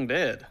long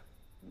dead.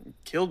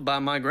 Killed by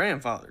my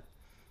grandfather.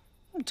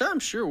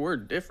 Times sure were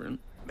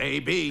different.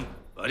 Maybe,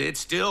 but it's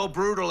still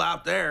brutal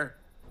out there.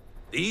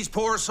 These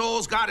poor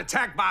souls got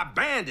attacked by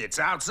bandits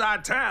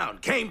outside town.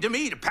 Came to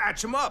me to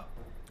patch them up.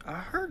 I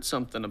heard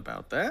something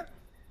about that.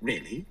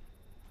 Really?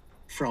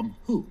 From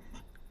whom?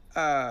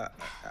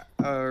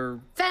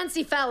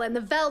 Fancy fella in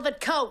the velvet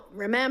coat,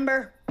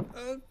 remember?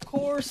 Of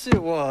course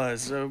it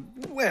was.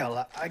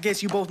 Well, I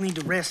guess you both need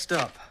to rest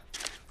up.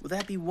 Will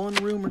that be one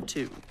room or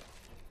two?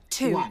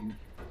 Two. One.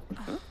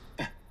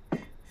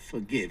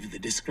 Forgive the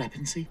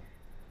discrepancy.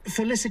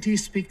 Felicity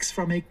speaks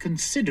from a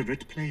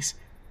considerate place.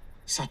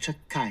 Such a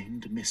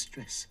kind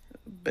mistress.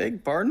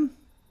 Beg pardon?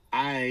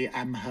 I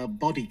am her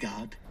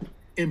bodyguard,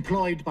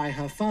 employed by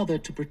her father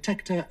to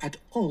protect her at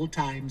all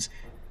times.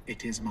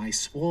 It is my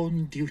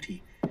sworn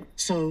duty,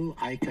 so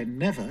I can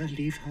never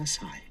leave her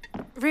side.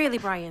 Really,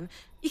 Brian?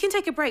 You can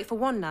take a break for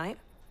one night.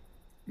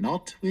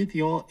 Not with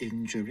your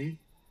injury,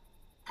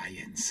 I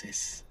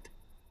insist.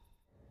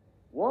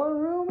 One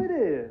room it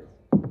is.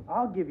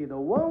 I'll give you the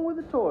one with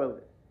the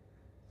toilet.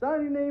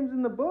 Sign your names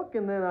in the book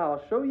and then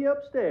I'll show you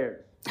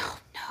upstairs. Oh,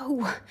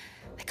 no.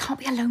 They can't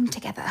be alone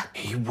together.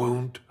 He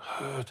won't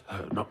hurt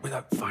her, not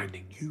without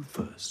finding you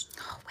first.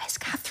 Oh, where's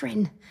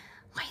Catherine?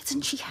 Why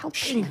isn't she helping?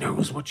 She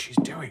knows what she's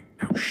doing.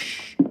 Now,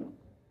 shh.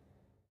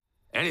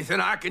 Anything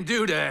I can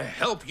do to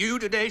help you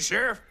today,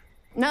 Sheriff?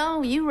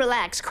 No, you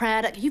relax,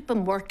 Craddock. You've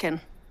been working.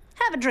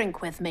 Have a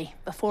drink with me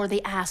before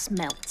the ice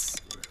melts.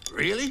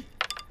 Really?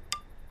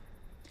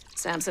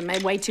 Samson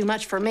made way too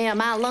much for me on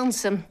my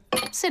lonesome.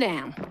 Sit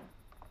down.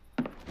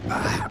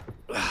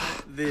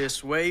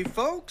 This way,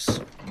 folks.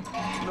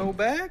 No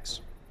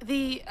bags?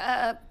 The,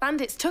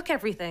 bandits took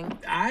everything.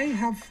 I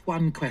have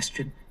one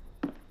question.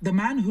 The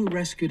man who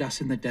rescued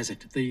us in the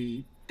desert,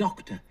 the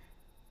doctor,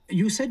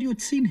 you said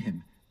you'd seen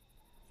him.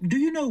 Do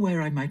you know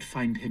where I might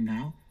find him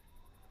now?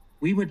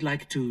 We would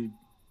like to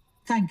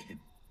thank him,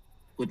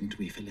 wouldn't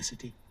we,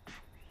 Felicity?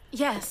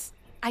 Yes.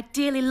 I'd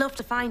dearly love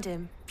to find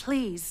him.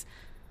 Please.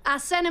 I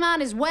sent him on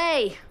his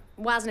way.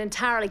 Wasn't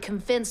entirely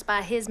convinced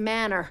by his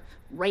manner,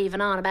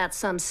 raving on about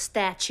some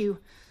statue.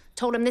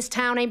 Told him this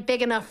town ain't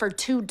big enough for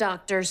 2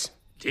 doctors.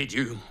 Did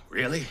you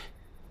really?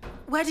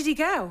 Where did he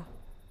go?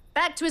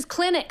 Back to his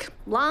clinic.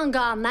 Long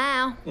gone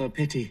now. Oh,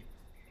 pity.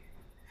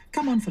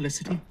 Come on,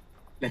 Felicity.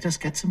 Let us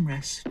get some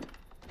rest.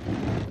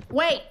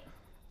 Wait.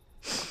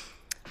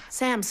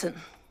 Samson,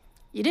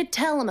 you did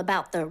tell him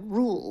about the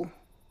rule.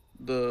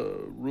 The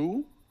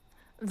rule?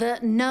 The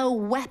no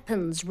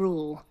weapons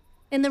rule.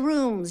 In the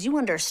rooms, you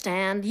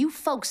understand. You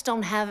folks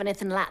don't have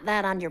anything like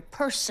that on your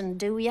person,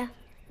 do ya?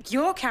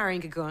 You're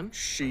carrying a gun.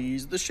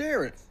 She's the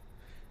sheriff.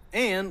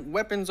 And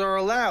weapons are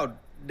allowed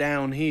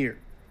down here.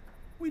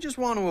 We just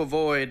want to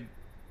avoid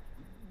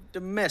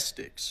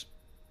domestics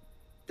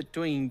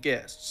between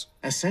guests.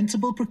 A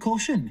sensible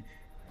precaution.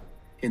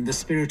 In the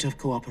spirit of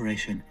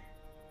cooperation,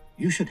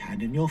 you should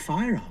hand in your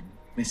firearm,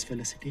 Miss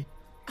Felicity.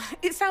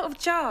 It's out of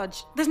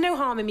charge. There's no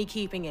harm in me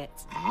keeping it.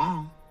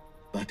 Ah,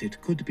 but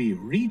it could be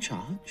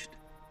recharged.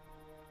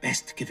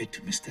 Best give it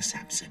to Mr.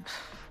 Sampson.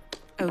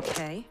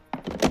 Okay.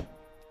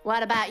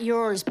 What about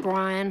yours,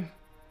 Brian?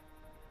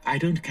 I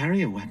don't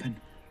carry a weapon.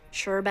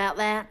 Sure about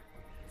that?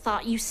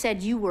 Thought you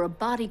said you were a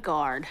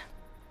bodyguard.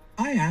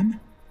 I am.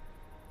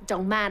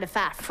 Don't mind if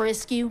I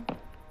frisk you?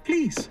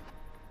 Please,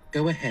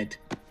 go ahead.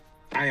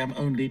 I am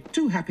only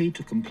too happy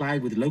to comply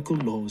with local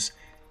laws,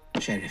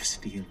 Sheriff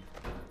Steele.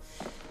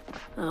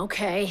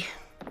 Okay.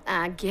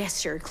 I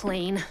guess you're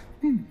clean.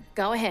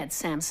 Go ahead,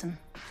 Samson.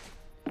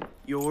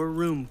 Your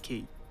room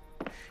key.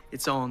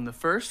 It's on the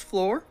first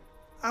floor.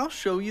 I'll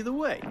show you the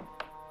way.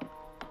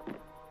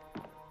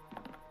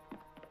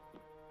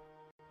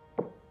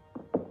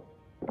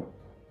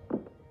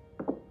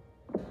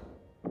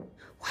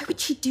 Why would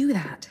she do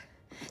that?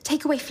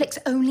 Take away Flick's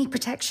only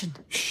protection.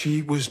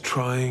 She was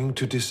trying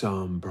to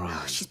disarm Brian.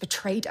 Oh, she's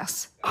betrayed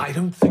us. I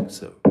don't think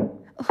so.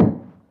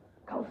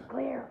 Coast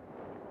clear.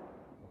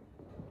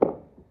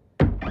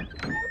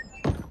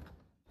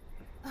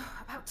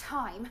 About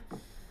time.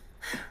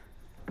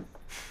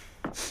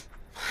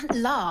 At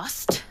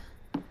last.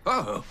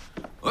 Oh,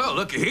 well,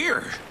 looky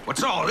here.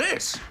 What's all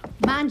this?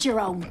 Mind your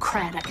own,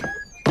 Craddock.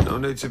 No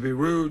need to be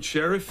rude,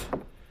 Sheriff.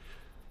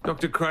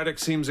 Dr. Craddock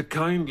seems a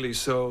kindly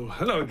soul.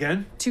 Hello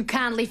again. Too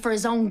kindly for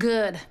his own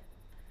good.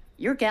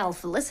 Your gal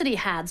Felicity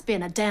hides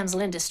being a damsel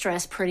in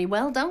distress pretty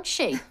well, don't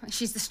she?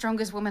 She's the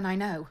strongest woman I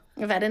know.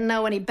 If I didn't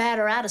know any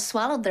better, I'd have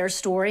swallowed their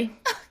story.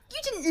 You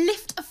didn't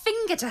lift a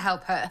finger to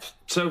help her.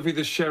 Sophie,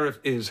 the sheriff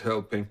is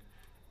helping.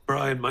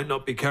 Brian might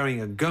not be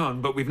carrying a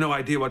gun, but we've no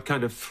idea what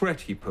kind of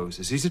threat he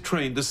poses. He's a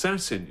trained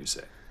assassin, you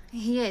say?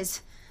 He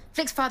is.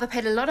 Flick's father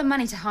paid a lot of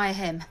money to hire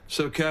him.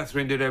 So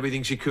Catherine did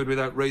everything she could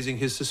without raising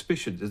his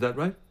suspicions, is that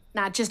right?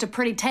 Not just a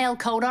pretty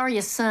tailcoat, are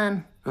you,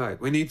 son? Right,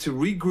 we need to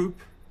regroup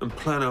and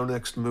plan our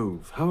next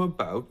move. How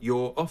about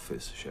your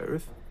office,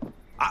 Sheriff?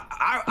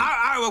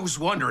 I was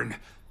wondering,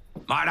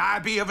 might I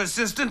be of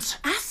assistance?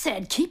 I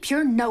said keep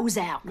your nose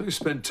out. You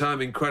spent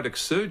time in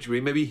Craddock's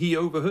surgery. Maybe he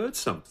overheard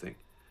something.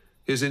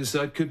 His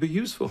insight could be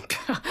useful.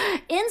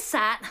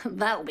 Insight,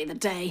 that'll be the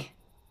day.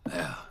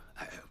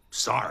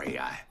 Sorry,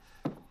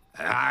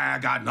 I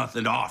got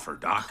nothing to offer,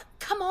 Doc.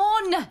 Come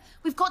on!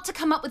 We've got to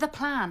come up with a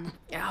plan.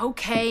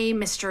 Okay,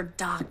 Mr.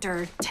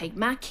 Doctor, take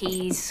my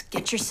keys.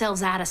 Get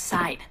yourselves out of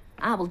sight.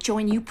 I will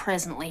join you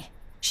presently.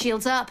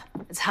 Shields up.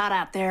 It's hot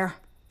out there.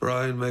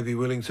 Brian may be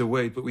willing to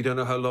wait, but we don't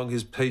know how long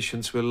his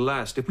patience will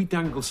last. If we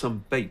dangle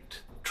some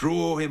bait,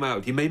 draw him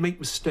out, he may make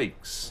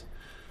mistakes.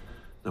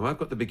 Now, I've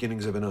got the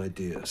beginnings of an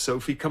idea.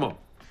 Sophie, come on.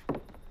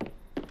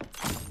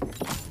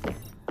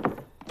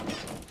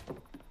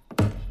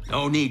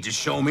 No need to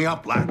show me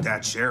up like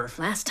that, Sheriff.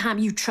 Last time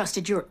you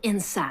trusted your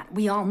insight,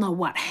 we all know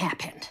what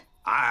happened.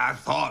 I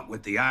thought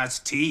with the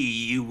iced tea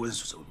you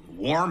was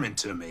warming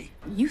to me.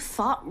 You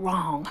thought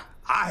wrong.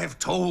 I have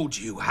told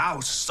you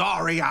how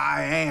sorry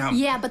I am.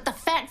 Yeah, but the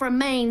fact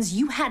remains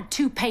you had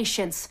two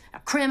patients, a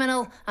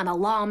criminal and a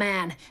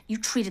lawman. You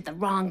treated the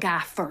wrong guy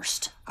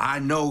first. I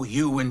know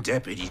you and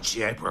Deputy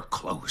Jed were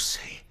close.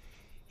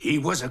 He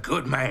was a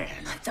good man.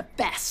 The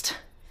best.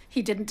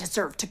 He didn't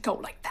deserve to go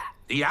like that.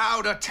 The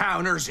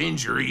out-of-towner's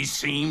injuries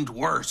seemed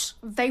worse.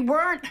 They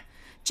weren't.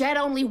 Jed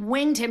only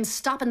winged him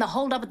stopping the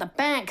holdup at the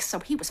bank, so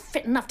he was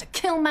fit enough to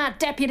kill my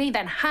deputy,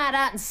 then hide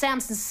out in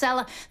Samson's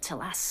cellar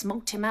till I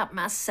smoked him out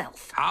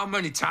myself. How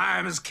many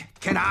times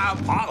can I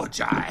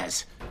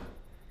apologize?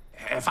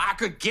 If I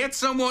could get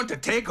someone to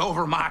take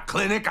over my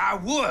clinic, I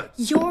would.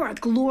 You're a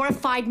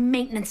glorified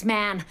maintenance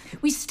man.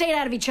 We stayed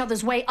out of each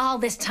other's way all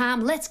this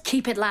time. Let's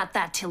keep it like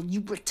that till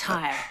you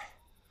retire.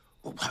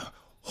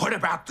 What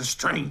about the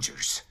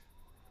strangers?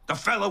 The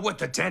fellow with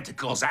the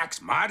tentacles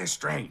acts mighty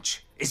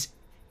strange.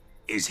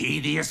 Is he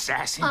the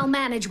assassin? I'll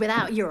manage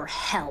without your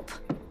help.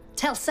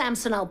 Tell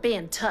Samson I'll be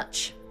in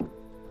touch.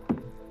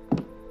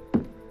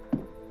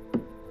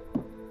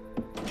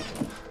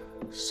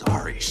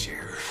 Sorry,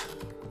 Sheriff.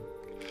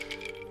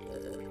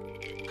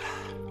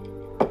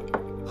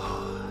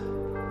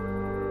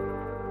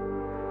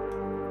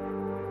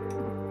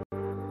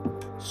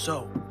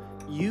 So,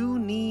 you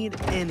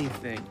need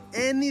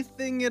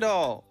anything at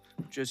all.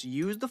 Just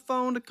use the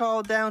phone to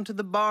call down to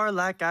the bar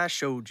like I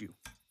showed you.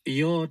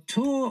 Your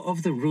tour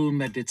of the room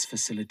and its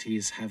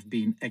facilities have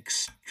been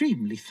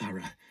extremely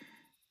thorough.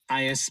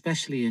 I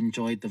especially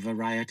enjoyed the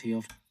variety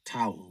of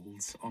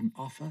towels on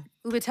offer.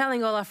 We were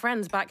telling all our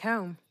friends back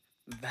home.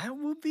 That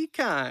would be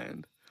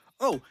kind.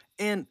 Oh,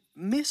 and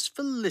Miss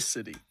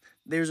Felicity,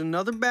 there's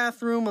another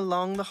bathroom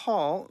along the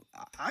hall.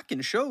 I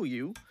can show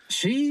you.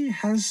 She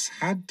has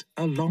had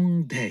a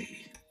long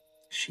day.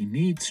 She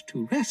needs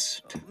to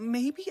rest.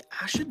 Maybe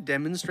I should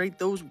demonstrate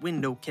those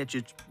window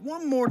catches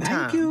one more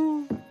time. Thank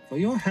you for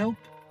your help,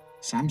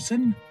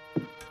 Samson.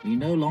 We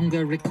no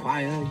longer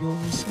require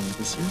your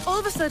services. All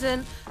of a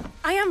sudden,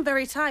 I am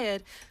very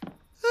tired.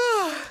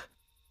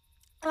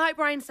 Like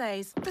Brian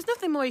says, there's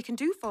nothing more you can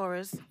do for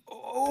us.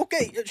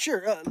 Okay,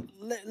 sure.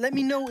 Let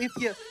me know if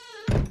you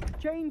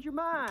change your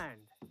mind.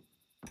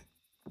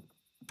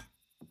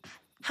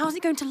 How's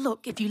it going to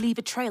look if you leave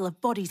a trail of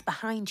bodies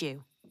behind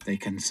you? They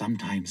can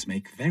sometimes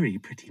make very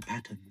pretty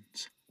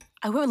patterns.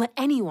 I won't let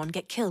anyone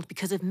get killed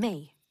because of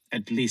me.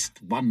 At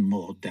least one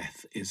more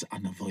death is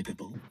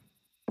unavoidable.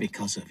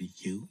 Because of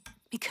you.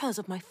 Because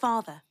of my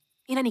father.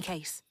 In any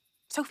case,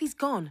 Sophie's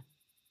gone.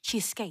 She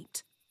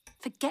escaped.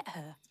 Forget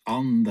her.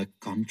 On the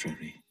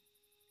contrary,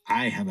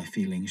 I have a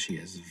feeling she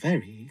is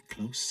very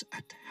close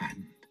at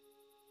hand.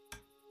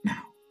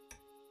 Now,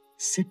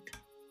 sit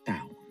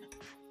down.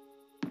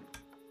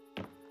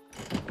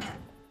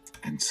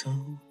 And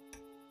so,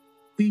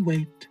 we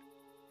wait.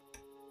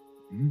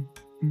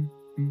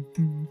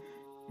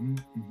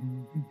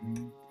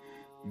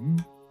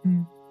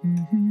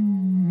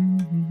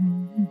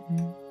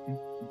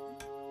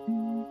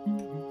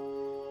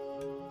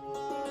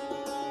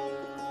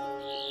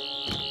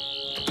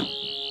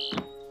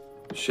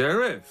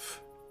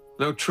 Sheriff,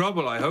 no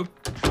trouble, I hope.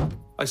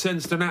 I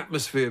sensed an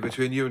atmosphere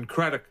between you and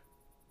Craddock.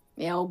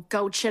 The old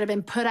goat should have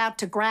been put out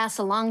to grass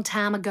a long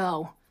time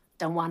ago.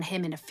 Don't want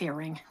him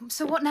interfering.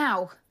 So what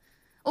now?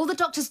 All the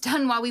doctor's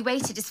done while we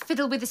waited is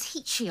fiddle with his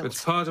heat shield.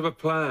 It's part of a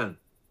plan.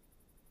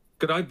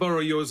 Could I borrow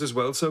yours as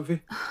well,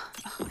 Sophie?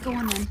 Go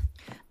on then.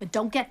 But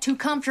don't get too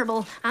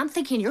comfortable. I'm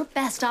thinking your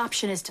best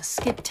option is to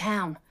skip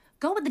town.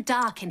 Go with the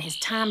doc in his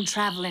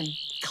time-traveling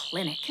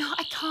clinic. No,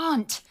 I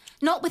can't.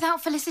 Not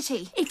without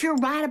Felicity. If you're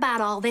right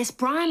about all this,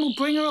 Brian will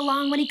bring her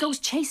along when he goes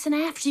chasing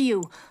after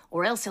you.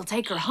 Or else he'll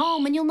take her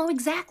home and you'll know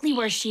exactly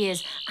where she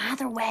is.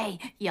 Either way,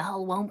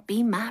 y'all won't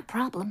be my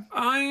problem.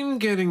 I'm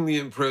getting the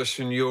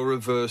impression you're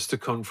averse to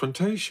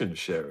confrontation,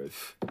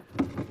 Sheriff.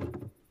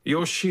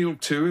 Your shield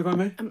too, if I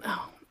may?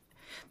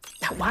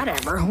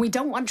 Whatever. We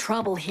don't want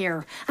trouble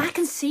here. I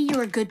can see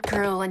you're a good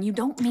girl and you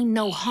don't mean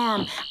no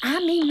harm. I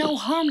mean no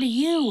harm to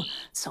you.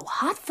 So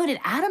hot-footed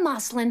out of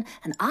Moslin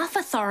and off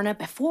Atharna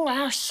before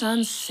our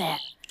sun's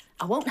set.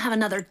 I won't have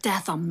another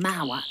death on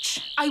my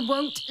watch. I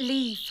won't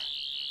leave.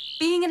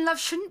 Being in love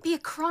shouldn't be a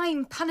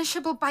crime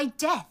punishable by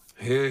death.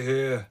 Hear,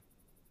 hear.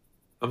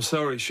 I'm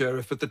sorry,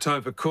 Sheriff, but the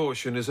time for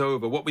caution is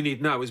over. What we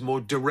need now is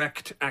more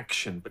direct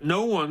action. But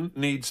no one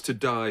needs to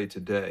die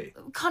today.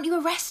 Can't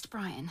you arrest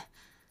Brian?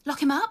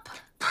 Lock him up?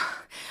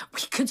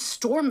 We could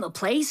storm the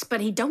place,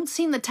 but he don't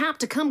seem the type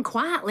to come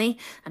quietly.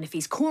 And if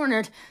he's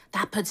cornered,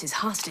 that puts his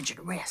hostage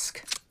at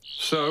risk.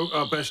 So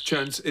our best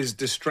chance is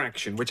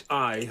distraction, which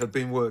I have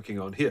been working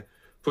on. Here,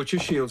 put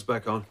your shields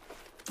back on.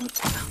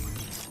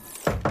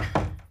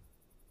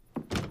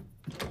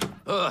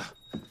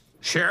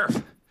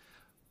 Sheriff,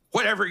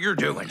 whatever you're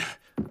doing,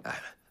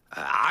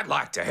 I'd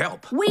like to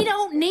help. We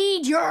don't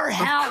need your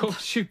help. Of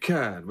course you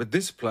can. With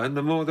this plan,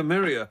 the more the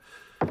merrier.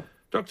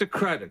 Dr.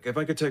 Craddock, if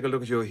I could take a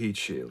look at your heat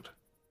shield.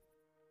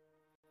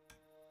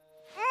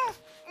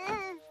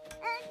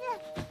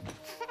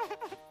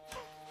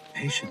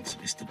 Patience,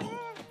 Mr. Ball.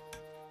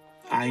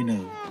 I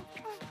know.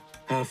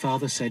 Her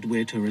father said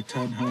we're to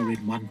return her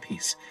in one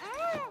piece.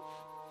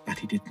 But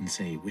he didn't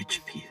say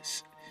which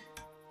piece.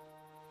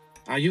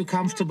 Are you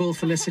comfortable,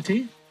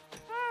 Felicity?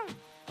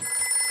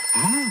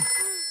 Ah.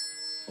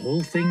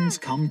 All things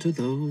come to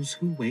those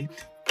who wait.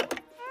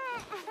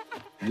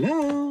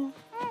 Hello?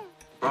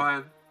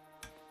 Brian,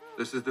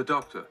 this is the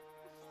doctor.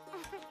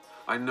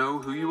 I know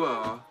who you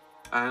are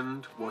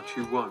and what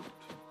you want,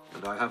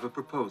 and I have a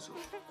proposal.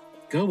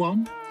 Go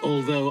on,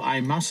 although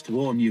I must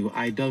warn you,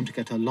 I don't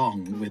get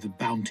along with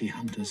bounty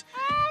hunters,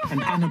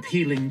 an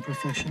unappealing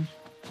profession.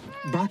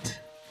 But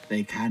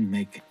they can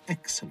make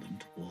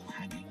excellent wall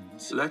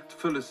hangings. Let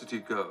Felicity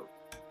go.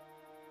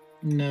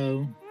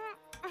 No.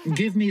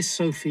 Give me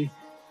Sophie.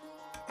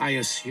 I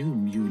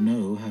assume you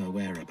know her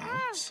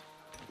whereabouts.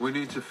 We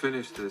need to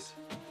finish this.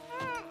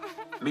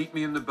 Meet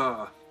me in the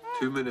bar.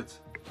 2 minutes.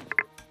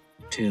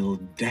 Till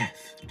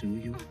death do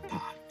you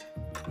part.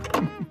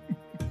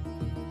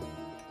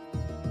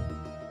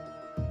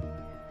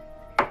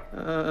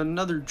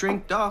 Another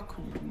drink, Doc,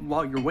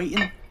 while you're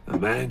waiting? A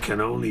man can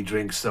only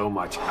drink so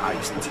much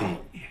iced tea.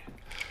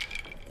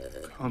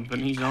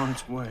 Company's on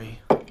its way.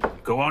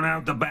 Go on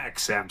out the back,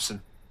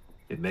 Samson.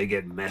 It may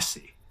get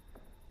messy.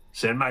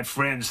 Send my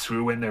friends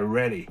through when they're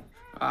ready.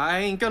 I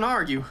ain't gonna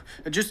argue.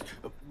 Just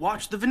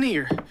watch the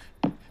veneer.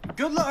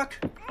 Good luck.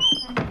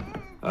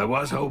 I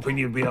was hoping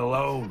you'd be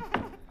alone.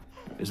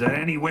 Is that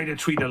any way to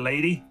treat a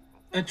lady?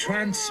 A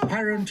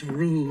transparent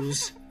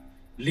ruse.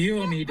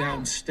 Lure me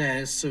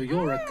downstairs so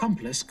your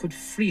accomplice could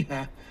free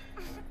her.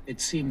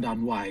 It seemed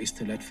unwise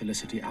to let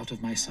Felicity out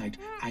of my sight.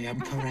 I am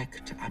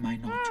correct, am I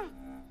not?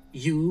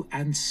 You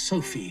and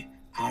Sophie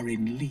are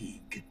in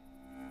league.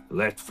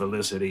 Let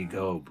Felicity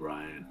go,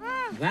 Brian.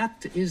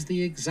 That is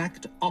the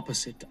exact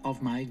opposite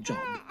of my job.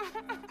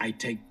 I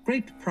take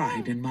great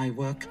pride in my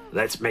work.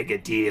 Let's make a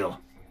deal.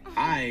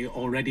 I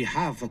already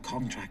have a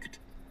contract.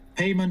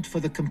 Payment for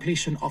the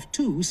completion of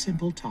 2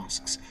 simple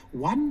tasks.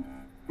 1,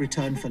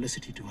 return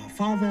Felicity to her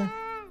father.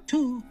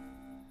 2,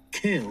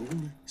 kill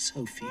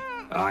Sophie.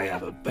 I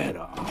have a better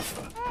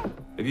offer.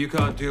 If you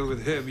can't deal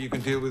with him, you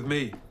can deal with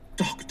me.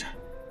 Doctor,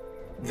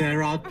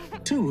 there are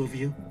 2 of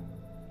you.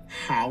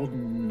 How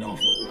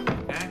novel.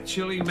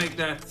 Actually make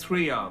that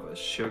 3 of us,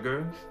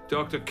 sugar.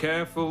 Doctor,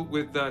 careful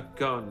with that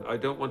gun. I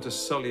don't want to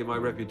sully my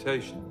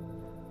reputation.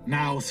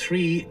 Now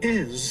 3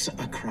 is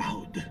a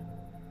crowd.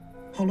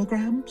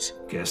 Holograms?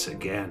 Guess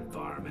again,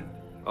 varmint.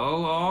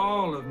 Oh,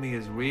 all of me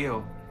is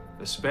real.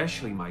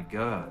 Especially my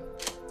girl.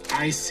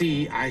 I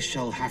see I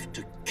shall have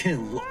to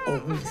kill all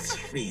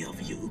 3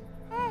 of you.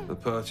 The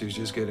party's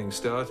just getting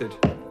started.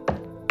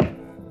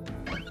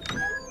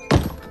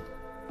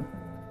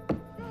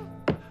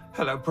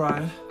 Hello,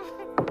 Brian.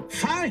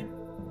 Fine.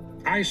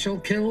 I shall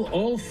kill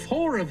all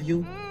 4 of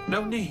you.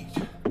 No need.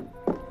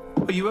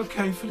 Are you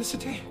okay,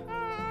 Felicity?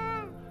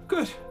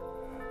 Good.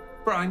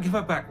 Brian, give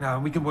her back now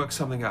and we can work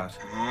something out.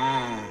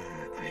 Ah,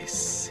 I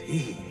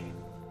see.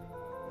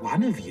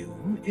 One of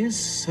you is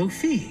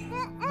Sophie.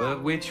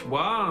 But which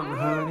one,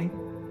 honey?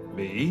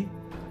 Me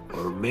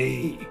or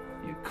me,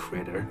 you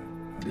critter?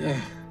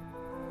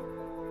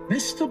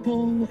 Mr.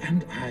 Bull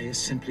and I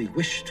simply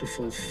wish to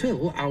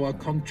fulfill our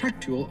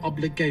contractual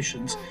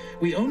obligations.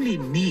 We only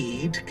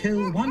need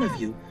kill one of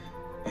you,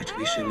 but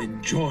we shall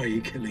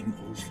enjoy killing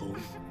all 4,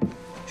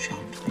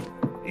 shan't we?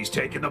 He's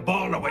taking the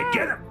ball away.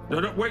 Get him!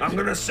 No, wait. I'm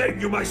gonna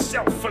save you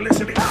myself,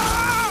 Felicity.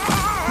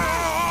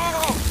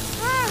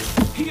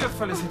 Here,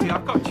 Felicity,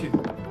 I've got you.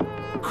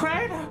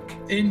 Craddock!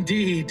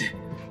 Indeed.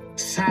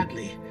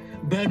 Sadly,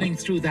 burning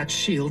through that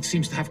shield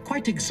seems to have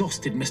quite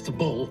exhausted Mr.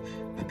 Bull.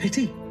 A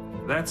pity.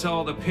 That's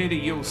all the pity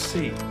you'll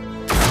see.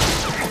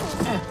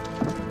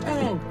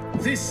 Oh,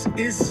 this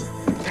is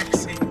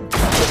vexing.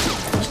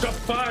 Stop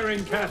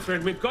firing,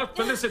 Catherine. We've got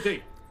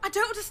Felicity. I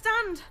don't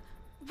understand.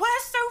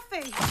 Where's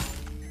Sophie?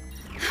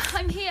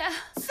 I'm here.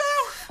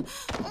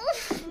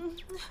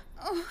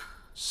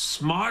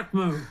 Smart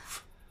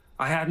move.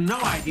 I had no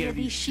idea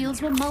These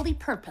shields were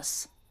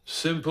multi-purpose.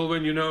 Simple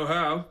when you know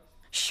how.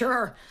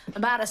 Sure,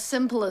 about as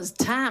simple as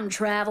time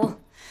travel.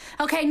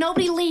 Okay,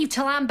 nobody leave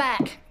till I'm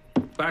back.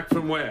 Back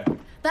from where?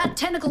 That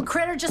tentacle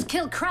critter just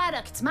killed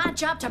Craddock. It's my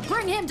job to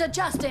bring him to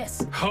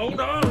justice. Hold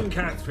on,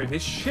 Catherine.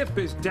 His ship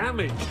is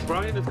damaged.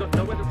 Brian has got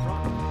nowhere to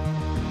run.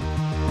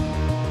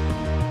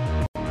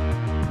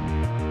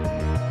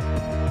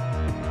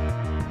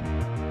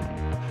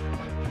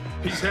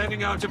 He's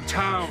heading out of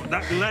town.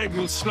 That leg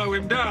will slow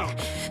him down.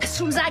 As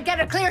soon as I get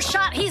a clear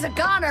shot, he's a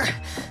goner.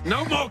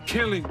 No more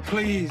killing,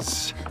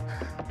 please.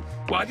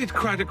 Why did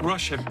Craddock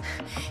rush him?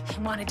 He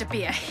wanted to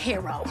be a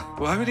hero.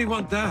 Why would he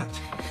want that?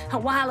 A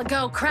while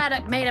ago,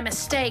 Craddock made a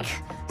mistake.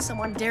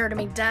 Someone dear to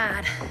me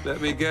died. Let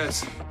me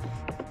guess.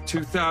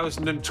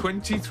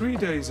 2023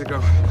 days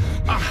ago.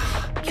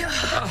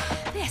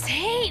 This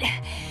heat.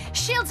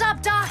 Shields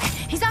up, Doc.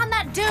 He's on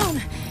that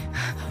dune.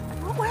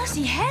 Where's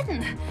he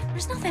heading?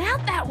 There's nothing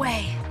out that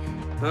way.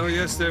 Oh,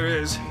 yes, there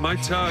is. My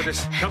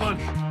TARDIS. Come on.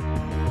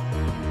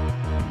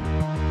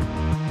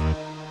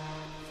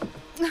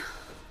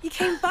 You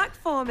came back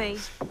for me.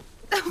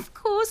 Of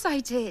course I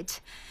did.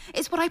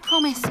 It's what I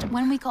promised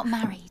when we got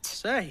married.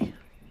 Say,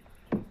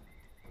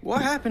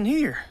 what happened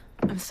here?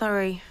 I'm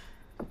sorry.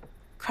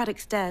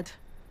 Craddock's dead.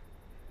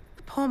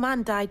 The poor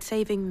man died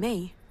saving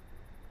me.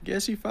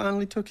 Guess he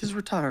finally took his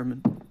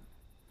retirement.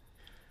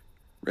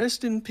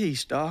 Rest in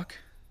peace, Doc.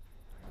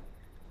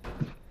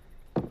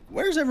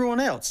 Where's everyone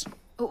else?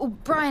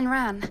 Brian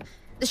ran.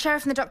 The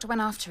sheriff and the doctor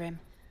went after him.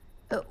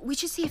 We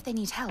should see if they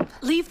need help.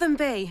 Leave them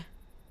be.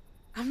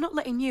 I'm not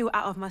letting you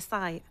out of my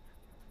sight.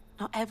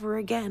 Not ever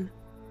again.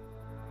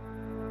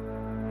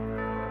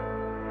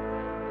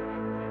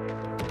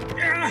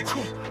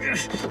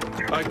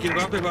 I'd give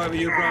up if I were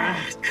you,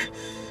 Brian.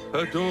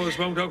 Her doors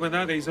won't open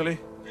that easily.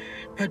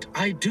 But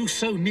I do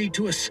so need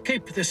to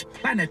escape this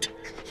planet.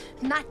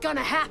 Not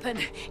gonna happen.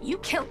 You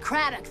killed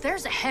Craddock.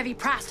 There's a heavy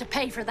price to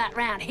pay for that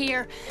round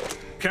here.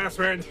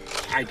 Catherine.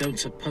 I don't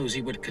suppose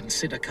he would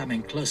consider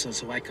coming closer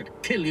so I could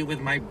kill you with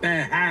my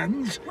bare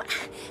hands?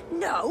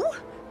 No.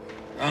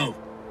 Oh,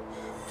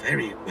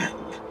 very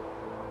well.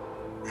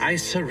 I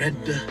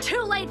surrender.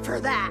 Too late for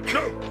that.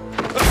 No.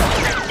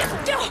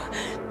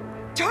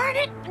 Darn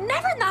it!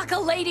 Never knock a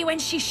lady when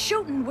she's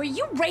shooting. Were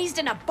you raised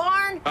in a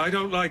barn? I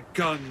don't like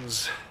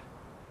guns.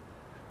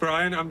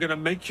 Brian, I'm gonna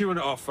make you an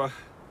offer.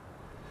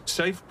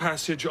 Safe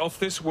passage off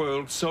this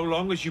world so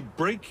long as you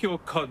break your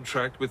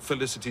contract with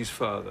Felicity's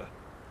father.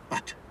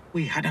 But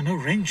we had an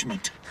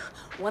arrangement.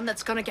 One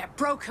that's gonna get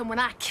broken when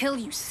I kill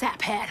you,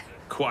 saphead.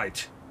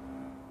 Quite.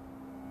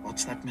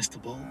 What's that,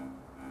 Mr. Bull?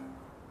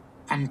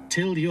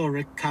 Until you're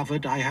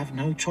recovered, I have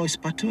no choice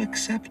but to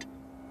accept.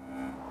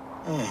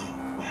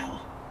 Oh,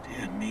 well,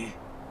 dear me.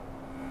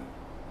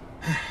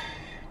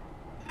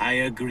 I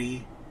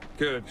agree.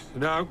 Good.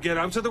 Now get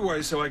out of the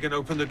way so I can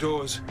open the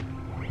doors.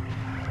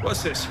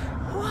 What's this?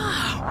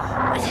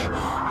 Wow!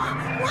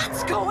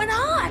 What's going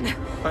on?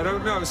 I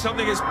don't know.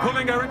 Something is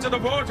pulling her into the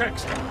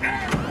vortex.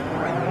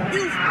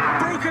 You've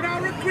broken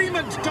our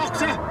agreement,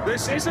 Doctor!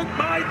 This isn't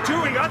my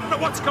doing. I don't know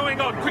what's going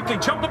on. Quickly,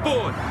 jump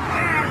aboard.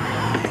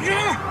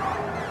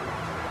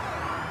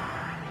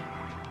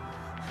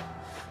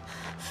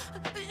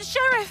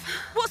 Sheriff,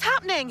 what's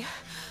happening?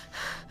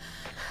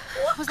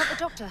 Was that the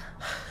doctor?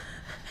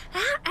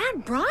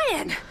 And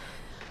Brian.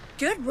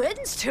 Good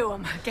riddance to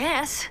him, I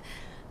guess.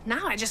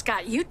 Now I just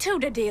got you two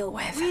to deal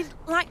with. We'd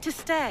like to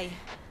stay.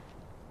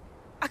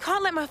 I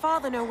can't let my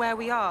father know where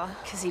we are.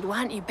 'Cause he'd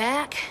want you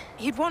back?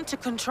 He'd want to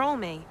control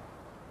me.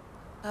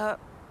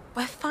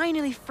 We're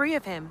finally free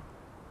of him.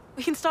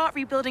 We can start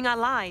rebuilding our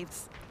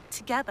lives.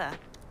 Together.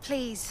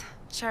 Please,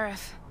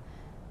 Sheriff.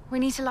 We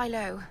need to lie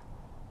low.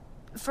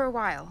 For a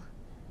while.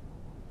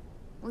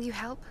 Will you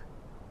help?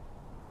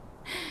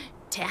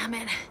 Damn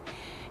it.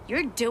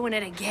 You're doing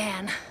it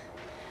again.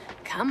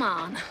 Come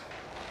on.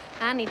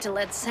 I need to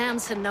let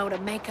Samson know to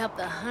make up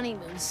the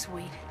honeymoon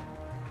suite.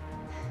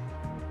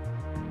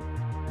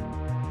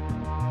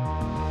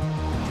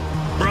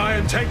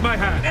 Brian, take my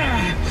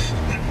hand.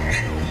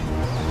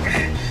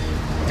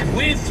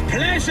 With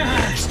pleasure.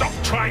 Stop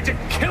trying to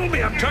kill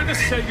me. I'm trying to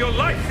save your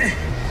life.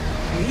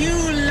 You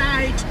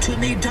lied to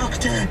me,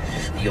 Doctor.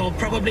 You're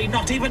probably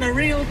not even a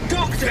real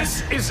doctor.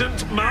 This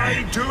isn't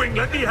my doing.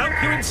 Let me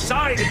help you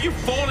inside. If you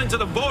fall into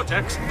the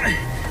vortex...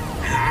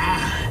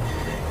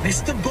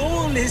 Mr.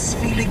 Ball is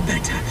feeling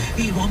better.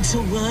 He wants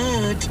a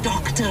word,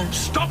 Doctor.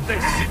 Stop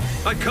this.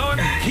 I can't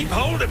keep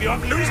hold of you.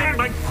 I'm losing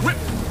my grip.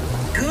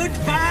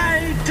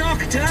 Goodbye,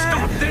 Doctor.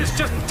 Stop this.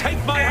 Just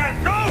take my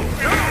hand. No!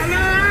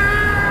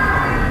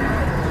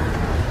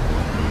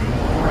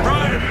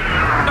 Brian!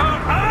 No!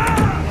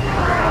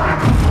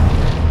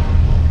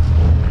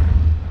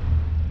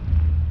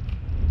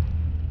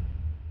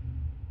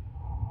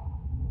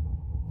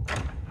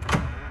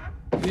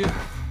 Yeah.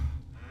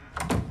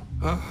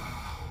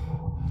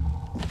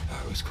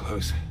 That was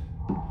close.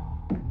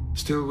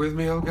 Still with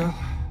me, old girl?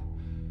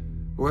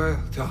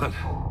 Well done.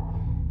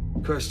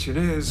 Question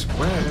is,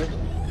 where?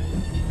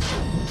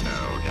 Do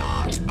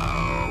not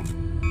move.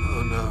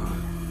 Oh no.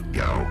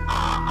 You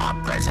are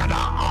a prisoner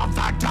of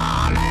the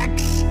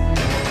Daleks.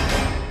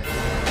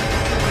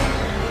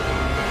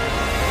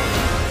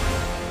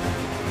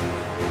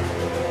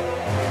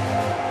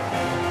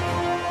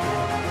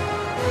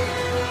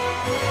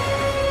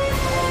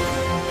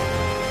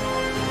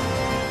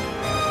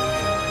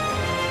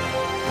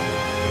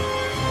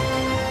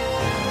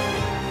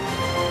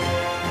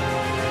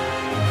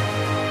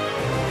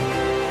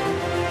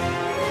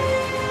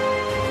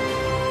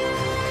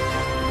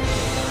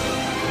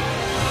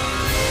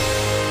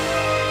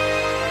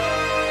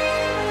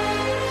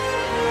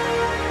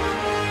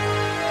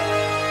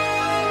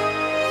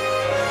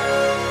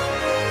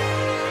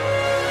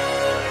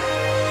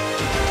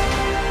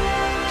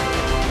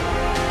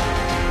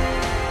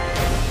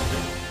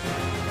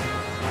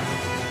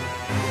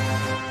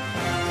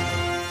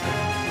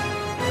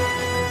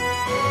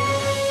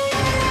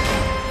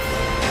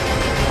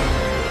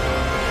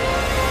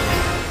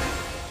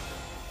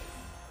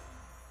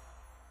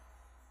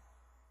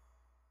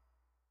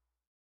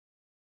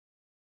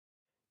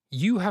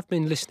 You have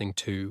been listening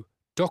to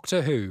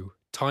Doctor Who,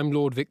 Time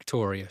Lord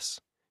Victorious.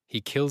 He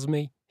Kills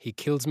Me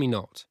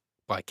Not,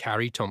 by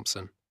Carrie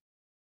Thompson.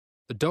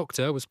 The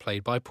Doctor was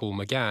played by Paul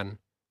McGann,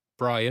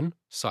 Brian,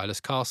 Silas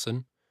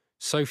Carson,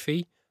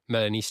 Sophie,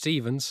 Melanie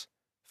Stevens,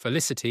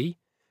 Felicity,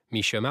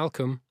 Misha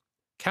Malcolm,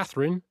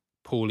 Catherine,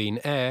 Pauline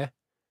Eyre,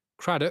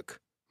 Craddock,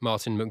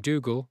 Martin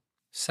McDougall,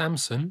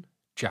 Samson,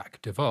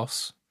 Jack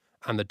DeVos,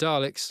 and the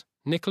Daleks,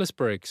 Nicholas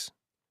Briggs.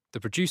 The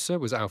producer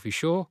was Alfie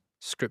Shaw,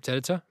 script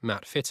editor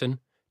Matt Fitton,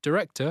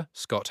 director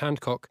Scott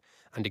Handcock,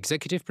 and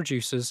executive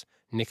producers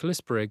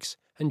Nicholas Briggs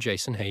and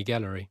Jason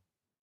Hay-Gallery.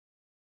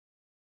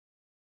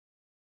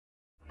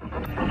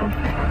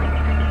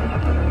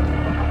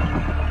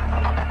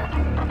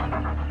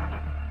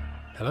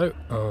 Hello,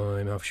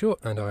 I'm Alfie Shaw,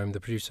 and I'm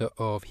the producer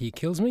of He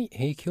Kills Me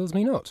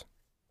Not.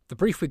 The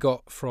brief we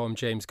got from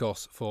James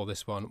Goss for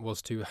this one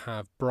was to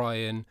have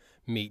Brian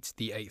meet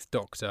the Eighth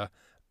Doctor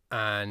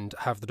and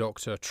have the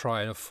Doctor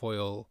try and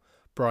foil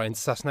Brian's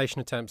assassination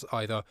attempts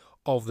either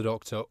of the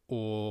Doctor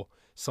or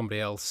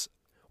somebody else.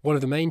 One of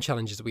the main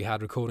challenges that we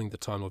had recording the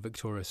Time Lord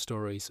Victorious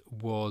stories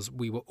was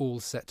we were all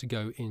set to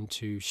go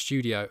into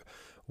studio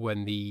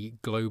when the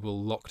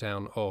global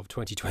lockdown of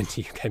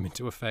 2020 came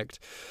into effect.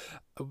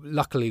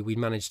 Luckily, we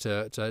managed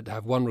to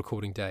have one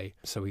recording day,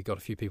 so we got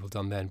a few people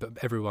done then, but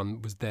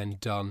everyone was then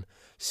done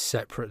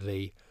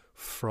separately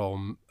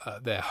from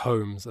their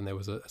homes, and there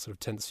was a sort of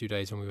tense few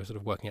days when we were sort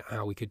of working out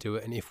how we could do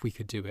it and if we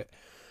could do it.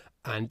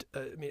 And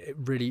it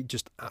really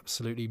just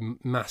absolutely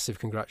massive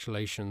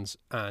congratulations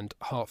and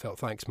heartfelt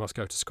thanks must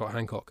go to Scott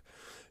Hancock,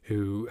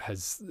 who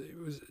was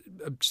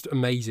just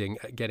amazing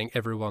at getting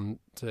everyone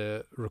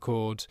to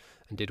record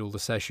and did all the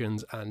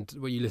sessions. And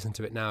when you listen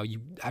to it now, you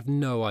have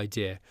no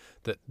idea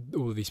that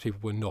all of these people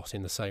were not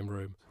in the same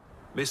room.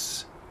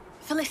 Miss?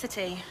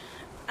 Felicity.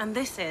 And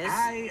this is...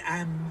 I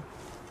am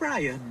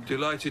Brian.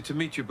 Delighted to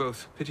meet you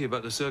both. Pity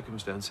about the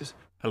circumstances.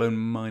 Hello,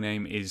 my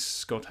name is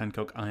Scott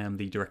Hancock. I am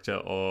the director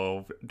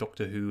of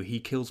Doctor Who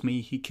He Kills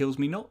Me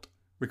Not.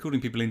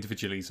 Recording people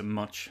individually is a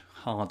much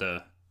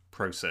harder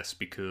process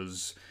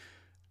because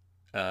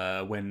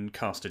when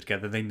casted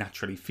together, they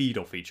naturally feed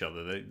off each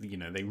other.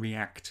 They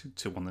react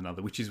to one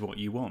another, which is what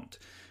you want.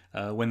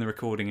 When they're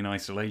recording in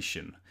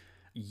isolation,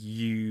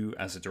 you,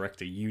 as a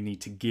director, you need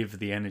to give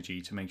the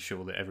energy to make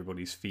sure that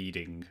everybody's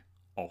feeding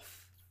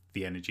off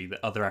the energy that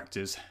other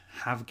actors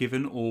have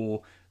given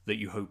or that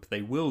you hope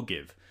they will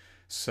give.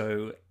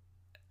 So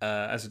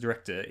as a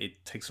director,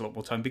 it takes a lot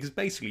more time because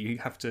basically you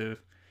have to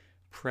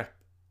prep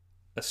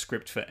a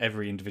script for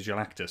every individual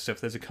actor. So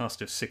if there's a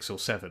cast of 6 or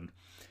 7,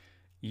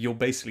 you're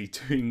basically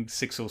doing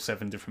 6 or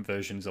 7 different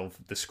versions of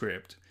the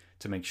script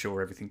to make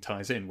sure everything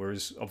ties in.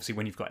 Whereas obviously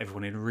when you've got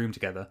everyone in a room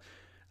together,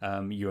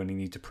 you only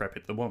need to prep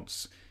it the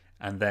once.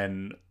 And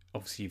then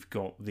obviously you've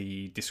got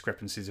the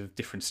discrepancies of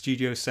different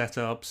studio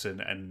setups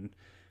and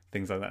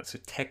things like that. So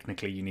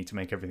technically you need to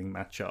make everything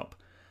match up.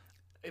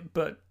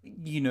 But,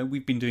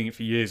 we've been doing it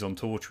for years on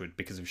Torchwood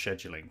because of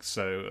scheduling.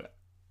 So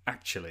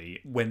actually,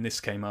 when this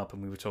came up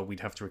and we were told we'd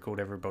have to record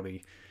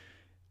everybody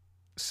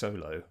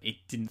solo, it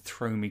didn't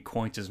throw me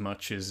quite as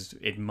much as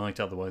it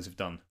might otherwise have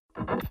done.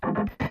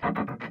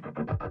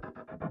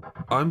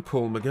 I'm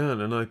Paul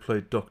McGann, and I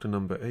played Doctor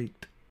Number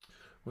 8.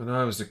 When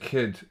I was a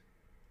kid,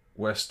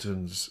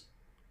 westerns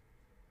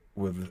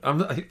were...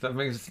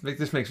 This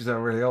makes me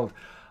sound really old.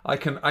 I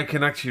can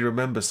actually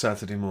remember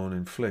Saturday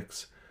morning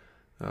flicks.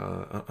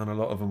 And a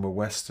lot of them were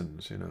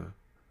westerns,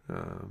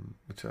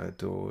 which I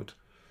adored.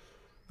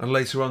 And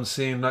later on,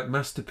 seeing like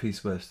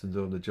masterpiece westerns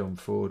or the John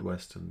Ford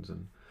westerns,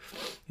 and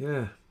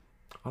yeah,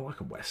 I like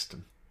a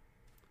western.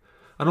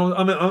 And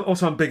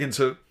also I'm big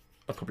into.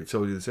 I probably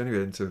told you this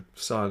anyway. Into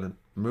silent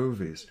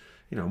movies,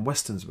 and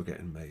westerns were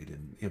getting made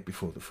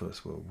before the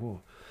First World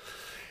War.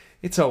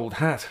 It's old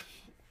hat.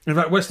 In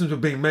fact, westerns were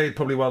being made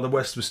probably while the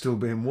West was still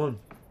being won.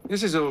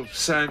 This is all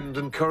sand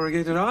and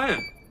corrugated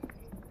iron.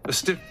 A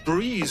stiff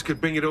breeze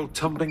could bring it all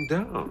tumbling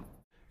down.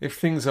 If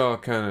things are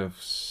kind of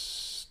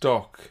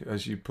stock,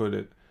 as you put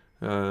it,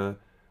 I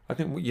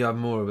think you have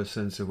more of a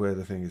sense of where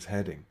the thing is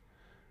heading.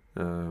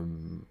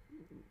 The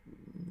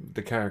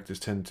characters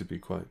tend to be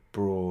quite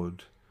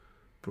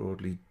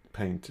broadly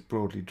painted,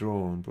 broadly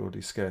drawn,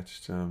 broadly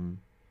sketched. So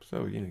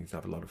you can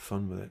have a lot of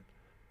fun with it.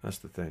 That's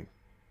the thing.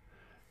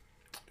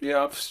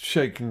 Yeah, I've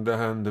shaken the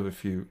hand of a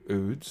few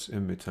ouds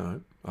in my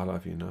time. I'll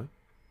have you know,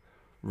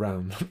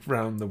 round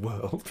the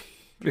world.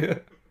 Yeah,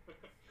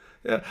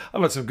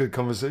 I've had some good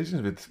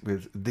conversations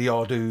with the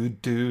odd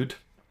dude,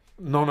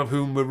 none of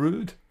whom were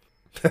rude.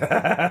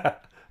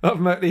 I've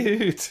met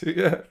the ood.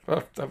 Yeah,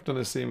 I've done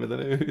a scene with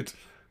an ood.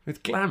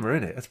 With glamour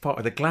in it. That's part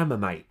of the glamour,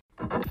 mate.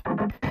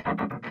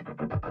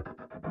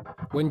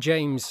 When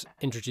James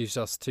introduced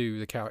us to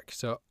the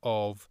character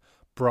of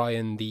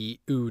Brian the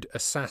Ood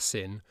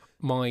Assassin,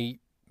 my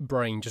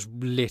brain just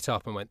lit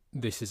up and went,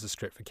 "This is a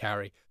script for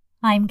Carrie."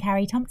 I'm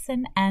Carrie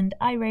Thompson, and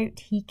I wrote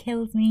He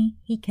Kills Me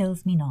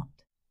Not.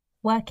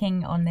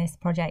 Working on this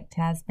project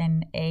has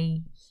been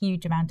a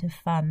huge amount of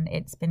fun.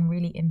 It's been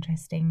really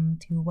interesting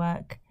to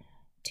work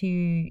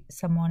to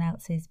someone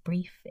else's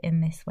brief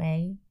in this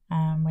way,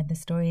 when the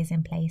story is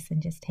in place,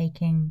 and just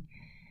taking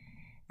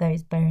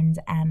those bones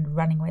and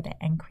running with it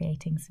and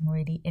creating some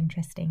really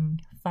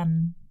interesting,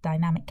 fun,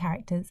 dynamic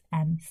characters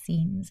and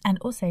scenes. And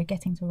also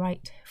getting to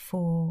write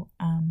for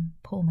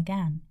Paul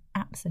McGann.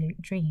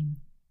 Absolute dream.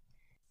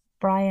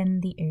 Brian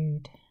the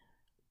Ood.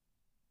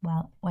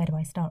 Well, where do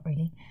I start,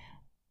 really?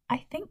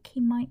 I think he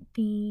might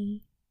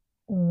be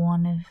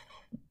one of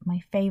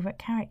my favourite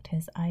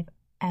characters I've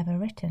ever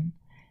written.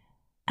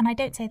 And I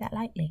don't say that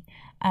lightly.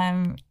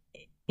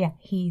 Yeah,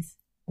 he's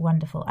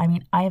wonderful. I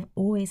mean, I've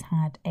always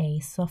had a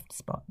soft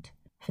spot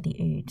for the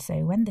Ood.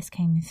 So when this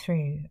came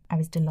through, I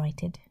was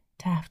delighted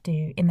to have to,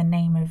 in the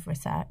name of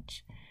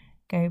research,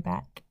 go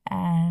back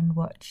and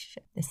watch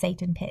The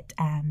Satan Pit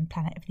and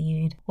Planet of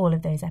the Ood, all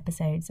of those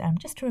episodes,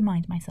 just to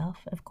remind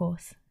myself, of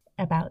course,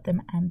 about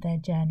them and their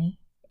journey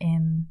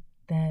in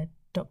the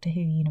Doctor Who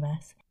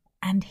universe.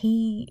 And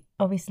he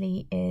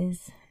obviously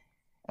is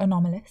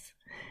anomalous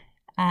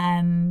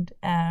and,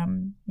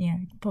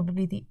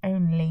 probably the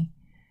only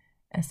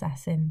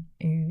assassin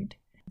Ood.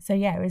 So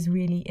yeah, it was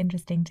really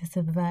interesting to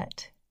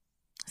subvert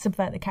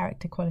the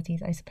character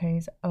qualities, I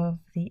suppose, of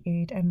the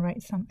Ood and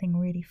write something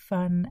really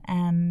fun.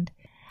 And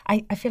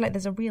I feel like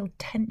there's a real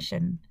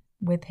tension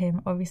with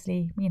him.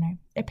 Obviously,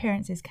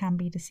 appearances can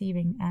be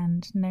deceiving,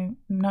 and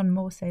none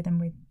more so than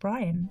with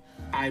Brian.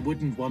 I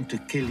wouldn't want to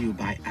kill you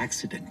by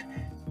accident.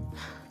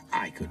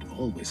 I could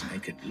always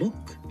make it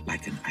look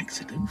like an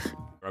accident.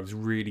 I was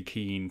really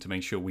keen to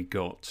make sure we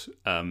got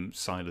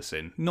Silas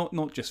in,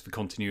 not just for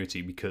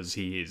continuity because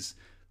he is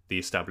the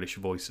established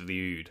voice of the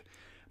Ood,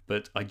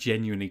 but I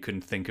genuinely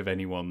couldn't think of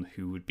anyone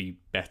who would be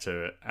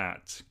better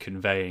at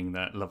conveying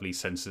that lovely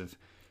sense of,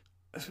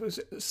 I suppose,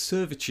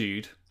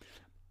 servitude,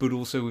 but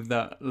also with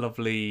that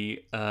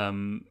lovely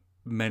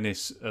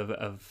menace of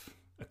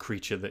a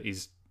creature that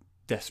is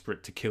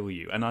desperate to kill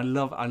you. And I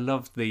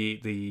love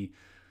the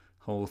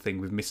whole thing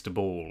with Mr.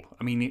 Ball.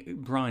 I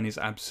mean, Brian is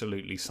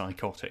absolutely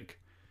psychotic.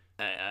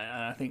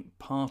 I think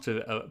part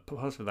of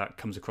that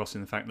comes across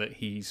in the fact that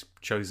he's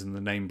chosen the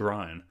name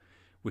Brian,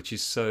 which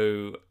is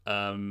so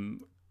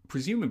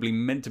presumably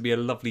meant to be a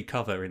lovely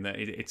cover in that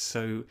it's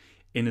so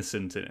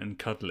innocent and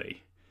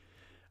cuddly,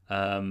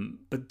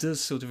 but does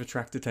sort of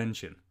attract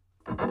attention.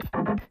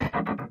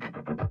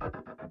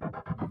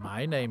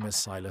 My name is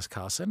Silas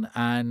Carson,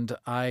 and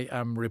I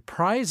am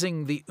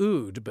reprising the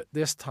Ood, but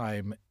this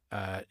time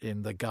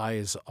in the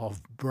guise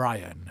of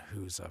Brian,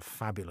 who's a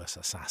fabulous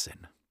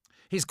assassin.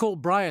 He's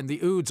called Brian. The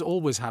Oods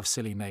always have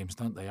silly names,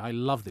 don't they? I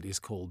love that he's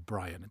called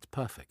Brian. It's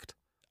perfect.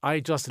 I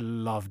just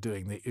love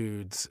doing the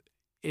Oods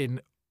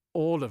in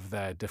all of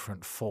their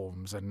different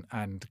forms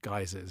and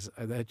guises.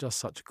 They're just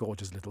such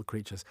gorgeous little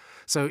creatures.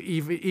 So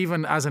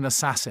even as an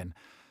assassin,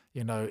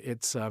 you know,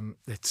 it's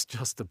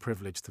just a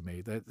privilege to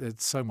me.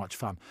 It's so much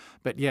fun.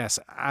 But yes,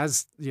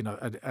 as you know,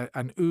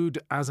 an Ood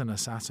as an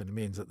assassin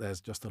means that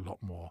there's just a lot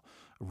more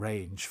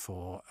range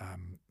for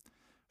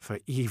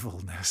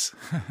evilness.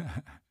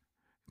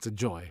 It's a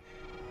joy.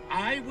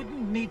 I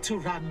wouldn't need to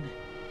run.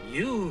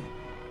 You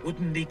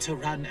wouldn't need to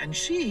run, and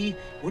she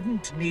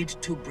wouldn't need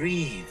to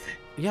breathe.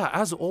 Yeah,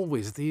 as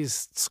always,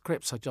 these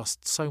scripts are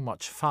just so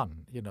much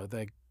fun. You know,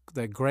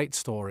 they're great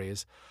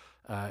stories.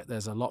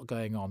 There's a lot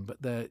going on,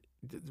 but they're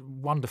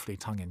wonderfully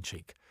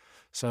tongue-in-cheek.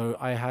 So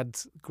I had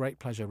great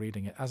pleasure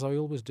reading it, as I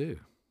always do.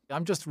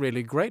 I'm just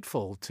really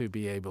grateful to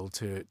be able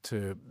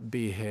to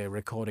be here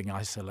recording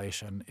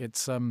Isolation.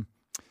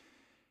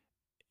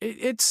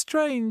 It's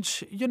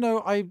strange. You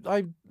know,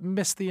 I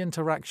miss the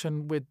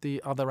interaction with the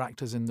other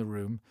actors in the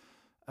room.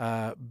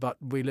 But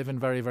we live in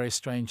very, very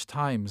strange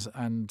times,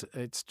 and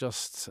it's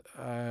just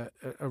a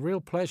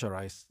real pleasure,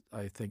 I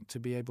think, to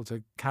be able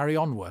to carry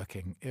on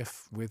working,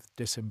 if with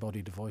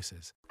disembodied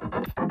voices.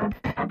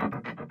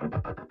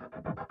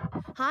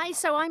 Hi,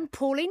 so I'm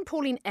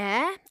Pauline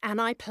Eyre, and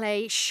I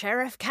play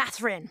Sheriff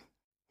Catherine.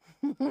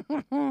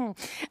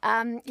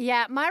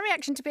 Yeah, my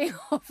reaction to being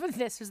offered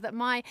this was that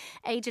my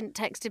agent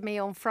texted me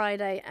on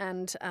Friday,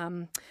 and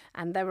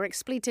there were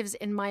expletives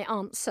in my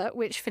answer,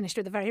 which finished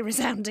with a very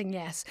resounding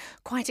yes.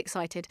 Quite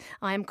excited.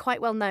 I am quite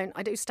well known.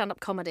 I do stand-up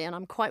comedy, and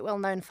I'm quite well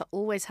known for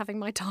always having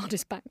my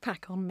TARDIS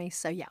backpack on me.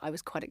 So yeah, I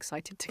was quite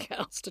excited to get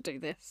asked to do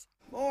this.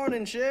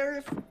 Morning,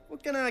 Sheriff.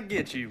 What can I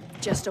get you?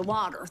 Just a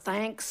water,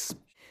 thanks.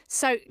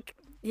 So,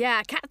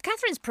 yeah,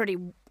 Catherine's pretty...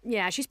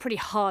 Yeah, she's pretty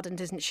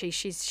hardened, isn't she?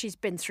 She's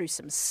been through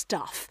some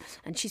stuff,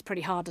 and she's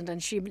pretty hardened,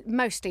 and she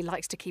mostly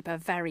likes to keep a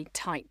very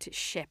tight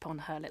ship on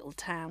her little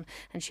town,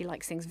 and she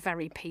likes things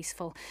very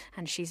peaceful,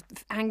 and she's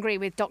angry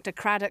with Dr.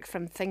 Craddock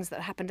from things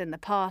that happened in the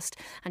past,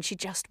 and she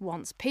just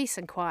wants peace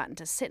and quiet and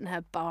to sit in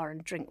her bar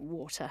and drink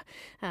water.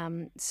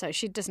 So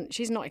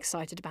she's not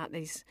excited about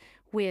these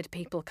weird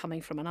people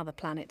coming from another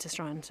planet to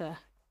try and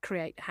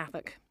create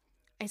havoc.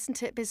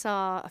 Isn't it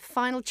bizarre? A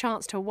final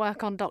chance to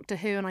work on Doctor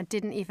Who, and I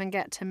didn't even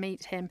get to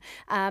meet him.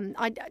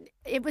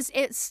 It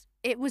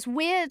was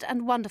weird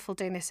and wonderful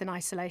doing this in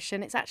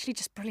isolation. It's actually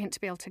just brilliant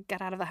to be able to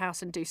get out of the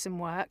house and do some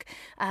work.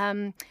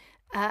 And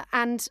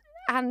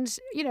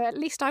you know, at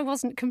least I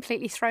wasn't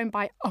completely thrown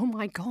by, oh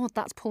my God,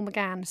 that's Paul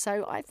McGann.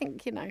 So I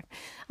think, you know,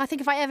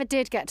 if I ever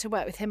did get to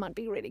work with him, I'd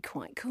be really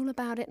quite cool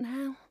about it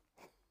now.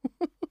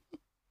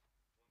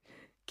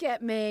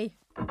 Get me.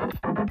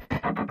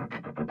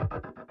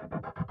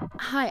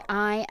 Hi,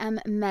 I am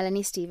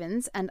Melanie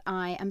Stevens, and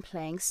I am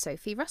playing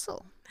Sophie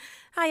Russell.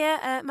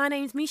 Hiya, my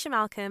name's Misha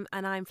Malcolm,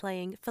 and I'm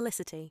playing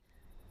Felicity.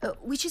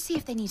 We should see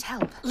if they need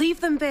help.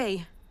 Leave them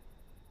be.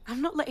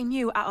 I'm not letting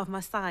you out of my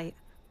sight.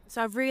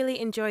 So I've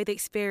really enjoyed the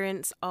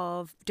experience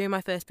of doing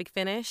my first big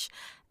finish.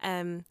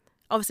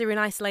 Obviously, we're in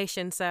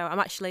isolation, so I'm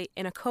actually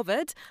in a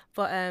cupboard,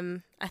 but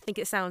I think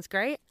it sounds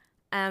great,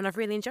 and I've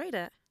really enjoyed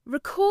it.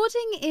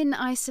 Recording in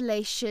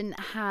isolation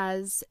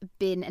has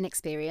been an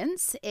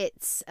experience.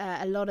 It's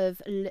a lot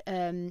of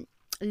learning.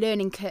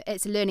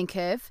 It's a learning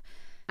curve,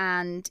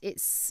 and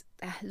it's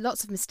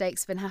lots of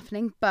mistakes have been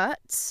happening.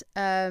 But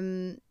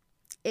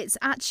it's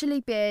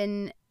actually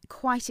been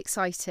quite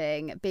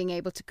exciting being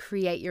able to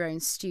create your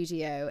own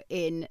studio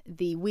in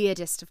the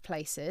weirdest of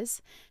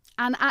places.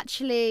 And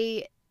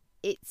actually,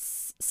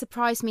 it's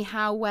surprised me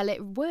how well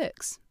it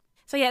works.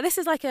 So yeah, this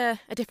is like a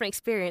different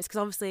experience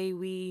because obviously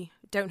we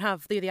don't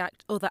have the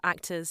other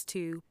actors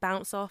to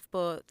bounce off,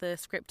 but the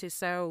script is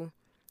so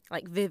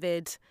like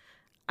vivid.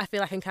 I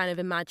feel I can kind of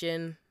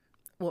imagine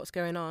what's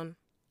going on.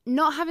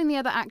 Not having the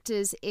other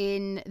actors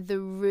in the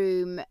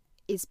room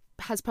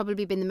has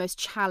probably been the most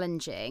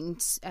challenging,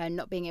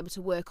 not being able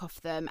to work off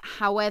them.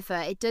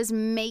 However, it does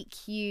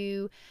make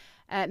you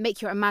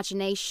make your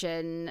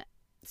imagination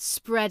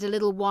spread a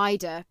little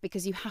wider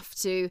because you have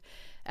to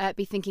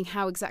be thinking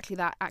how exactly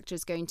that actor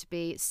is going to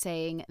be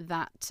saying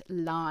that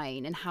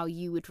line and how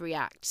you would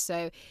react.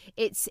 So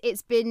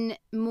it's been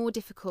more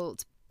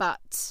difficult,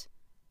 but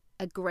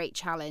a great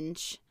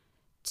challenge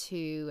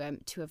to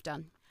have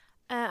done.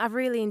 I've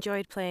really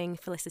enjoyed playing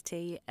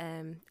Felicity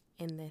in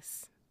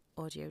this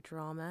audio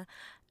drama.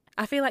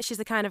 I feel like she's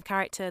the kind of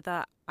character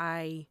that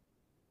I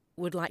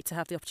would like to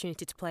have the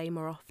opportunity to play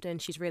more often.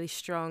 She's really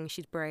strong,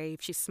 she's brave,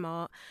 she's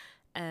smart.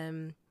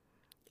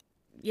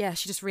 Yeah,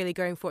 she's just really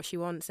going for what she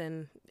wants,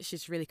 and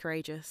she's really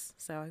courageous.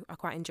 So I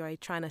quite enjoy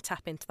trying to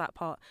tap into that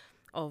part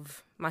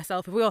of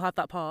myself. If we all have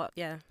that part,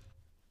 yeah.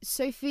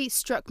 Sophie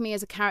struck me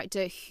as a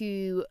character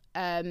who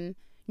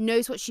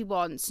knows what she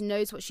wants,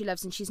 knows what she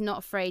loves, and she's not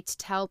afraid to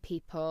tell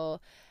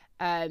people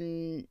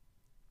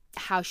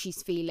how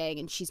she's feeling,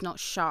 and she's not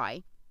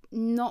shy.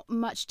 Not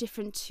much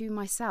different to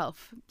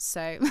myself.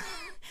 So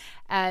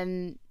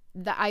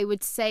that I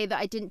would say that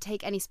I didn't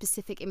take any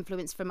specific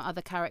influence from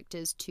other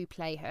characters to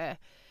play her.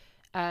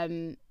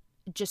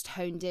 just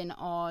honed in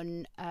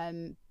on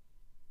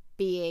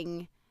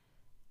being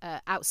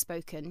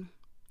outspoken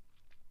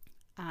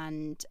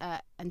and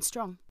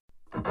strong.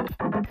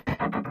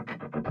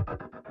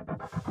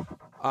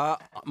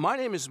 My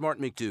name is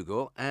Martin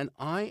McDougall, and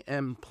I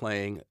am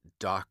playing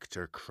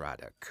Dr.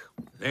 Craddock.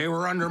 They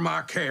were under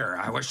my care.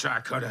 I wish I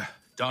could have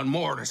done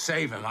more to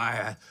save him.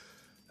 I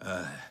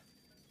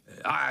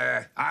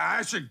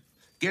should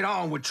get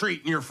on with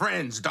treating your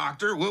friends,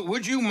 Doctor.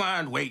 Would you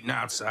mind waiting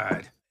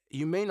outside?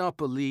 You may not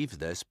believe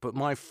this, but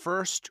my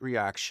first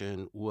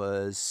reaction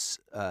was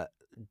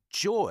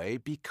joy,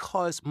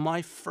 because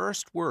my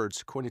first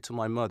words, according to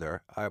my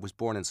mother, I was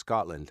born in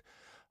Scotland,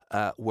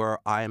 were,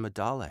 I am a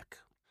Dalek.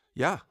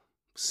 Yeah.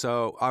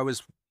 So I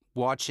was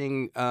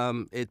watching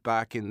it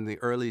back in the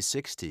early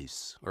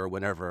 60s, or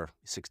whenever,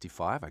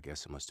 65, I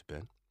guess it must have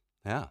been.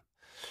 Yeah.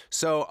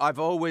 So I've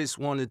always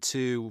wanted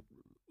to,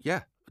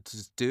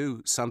 to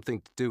do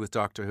something to do with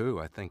Doctor Who.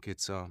 I think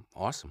it's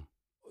awesome.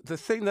 The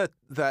thing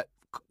that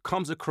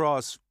comes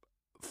across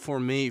for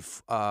me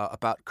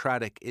about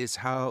Craddock is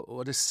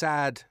what a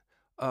sad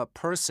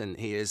person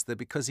he is, that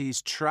because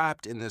he's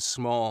trapped in this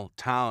small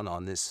town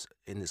in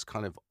this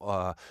kind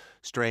of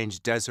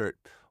strange desert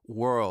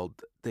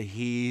world, that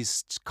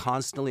he's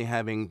constantly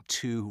having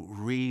to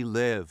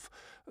relive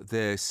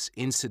this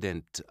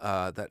incident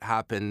that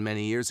happened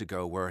many years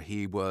ago, where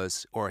he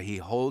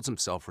holds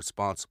himself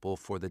responsible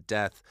for the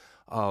death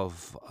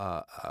of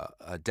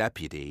a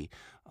deputy,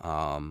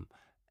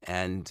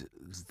 and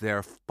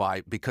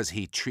thereby, because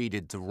he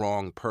treated the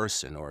wrong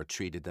person or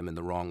treated them in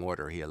the wrong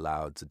order, he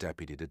allowed the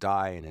deputy to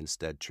die and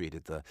instead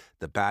treated the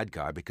bad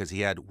guy because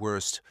he had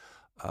worse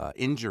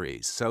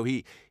injuries. So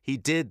he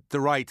did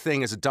the right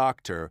thing as a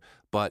doctor,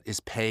 but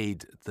is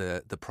paid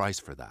the price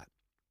for that.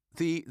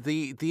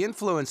 The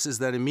influences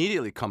that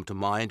immediately come to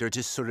mind are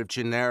just sort of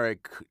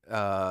generic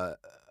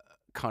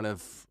kind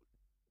of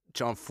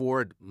John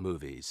Ford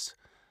movies,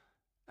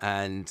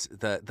 and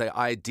the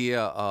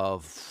idea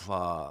of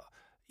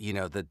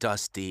the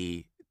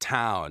dusty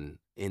town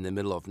in the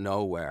middle of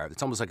nowhere.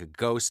 It's almost like a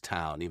ghost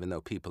town, even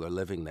though people are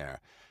living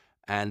there.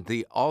 And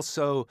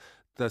also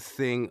the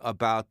thing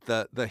about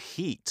the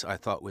heat, I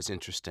thought was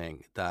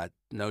interesting. That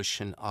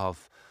notion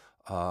of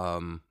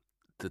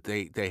that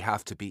they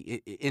have to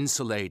be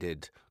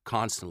insulated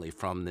constantly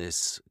from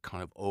this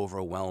kind of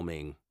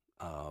overwhelming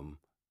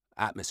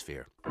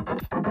atmosphere.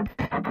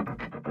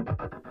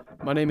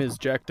 My name is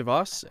Jack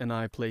DeVos, and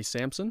I play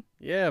Samson.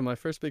 Yeah, my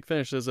first big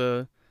finish is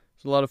a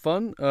lot of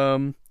fun.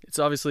 It's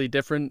obviously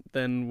different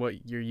than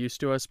what you're used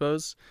to, I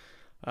suppose.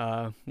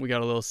 We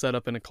got a little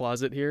setup in a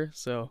closet here,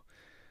 so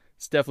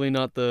it's definitely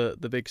not the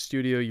big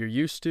studio you're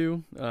used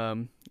to.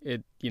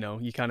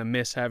 You kind of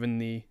miss having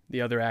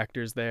the other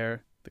actors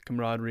there, the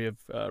camaraderie of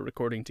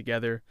recording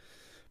together.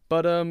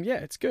 But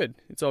it's good.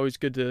 It's always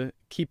good to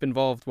keep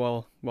involved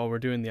while we're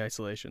doing the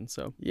isolation.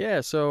 So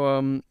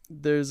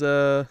there's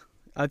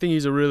I think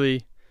he's a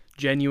really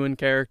genuine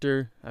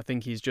character. I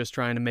think he's just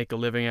trying to make a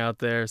living out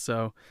there.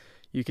 So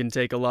you can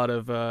take a lot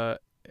of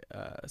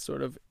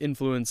sort of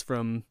influence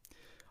from.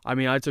 I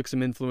mean, I took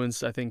some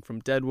influence, I think, from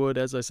Deadwood,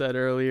 as I said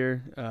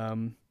earlier.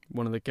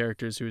 One of the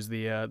characters who's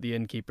the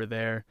innkeeper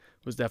there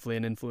was definitely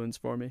an influence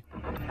for me.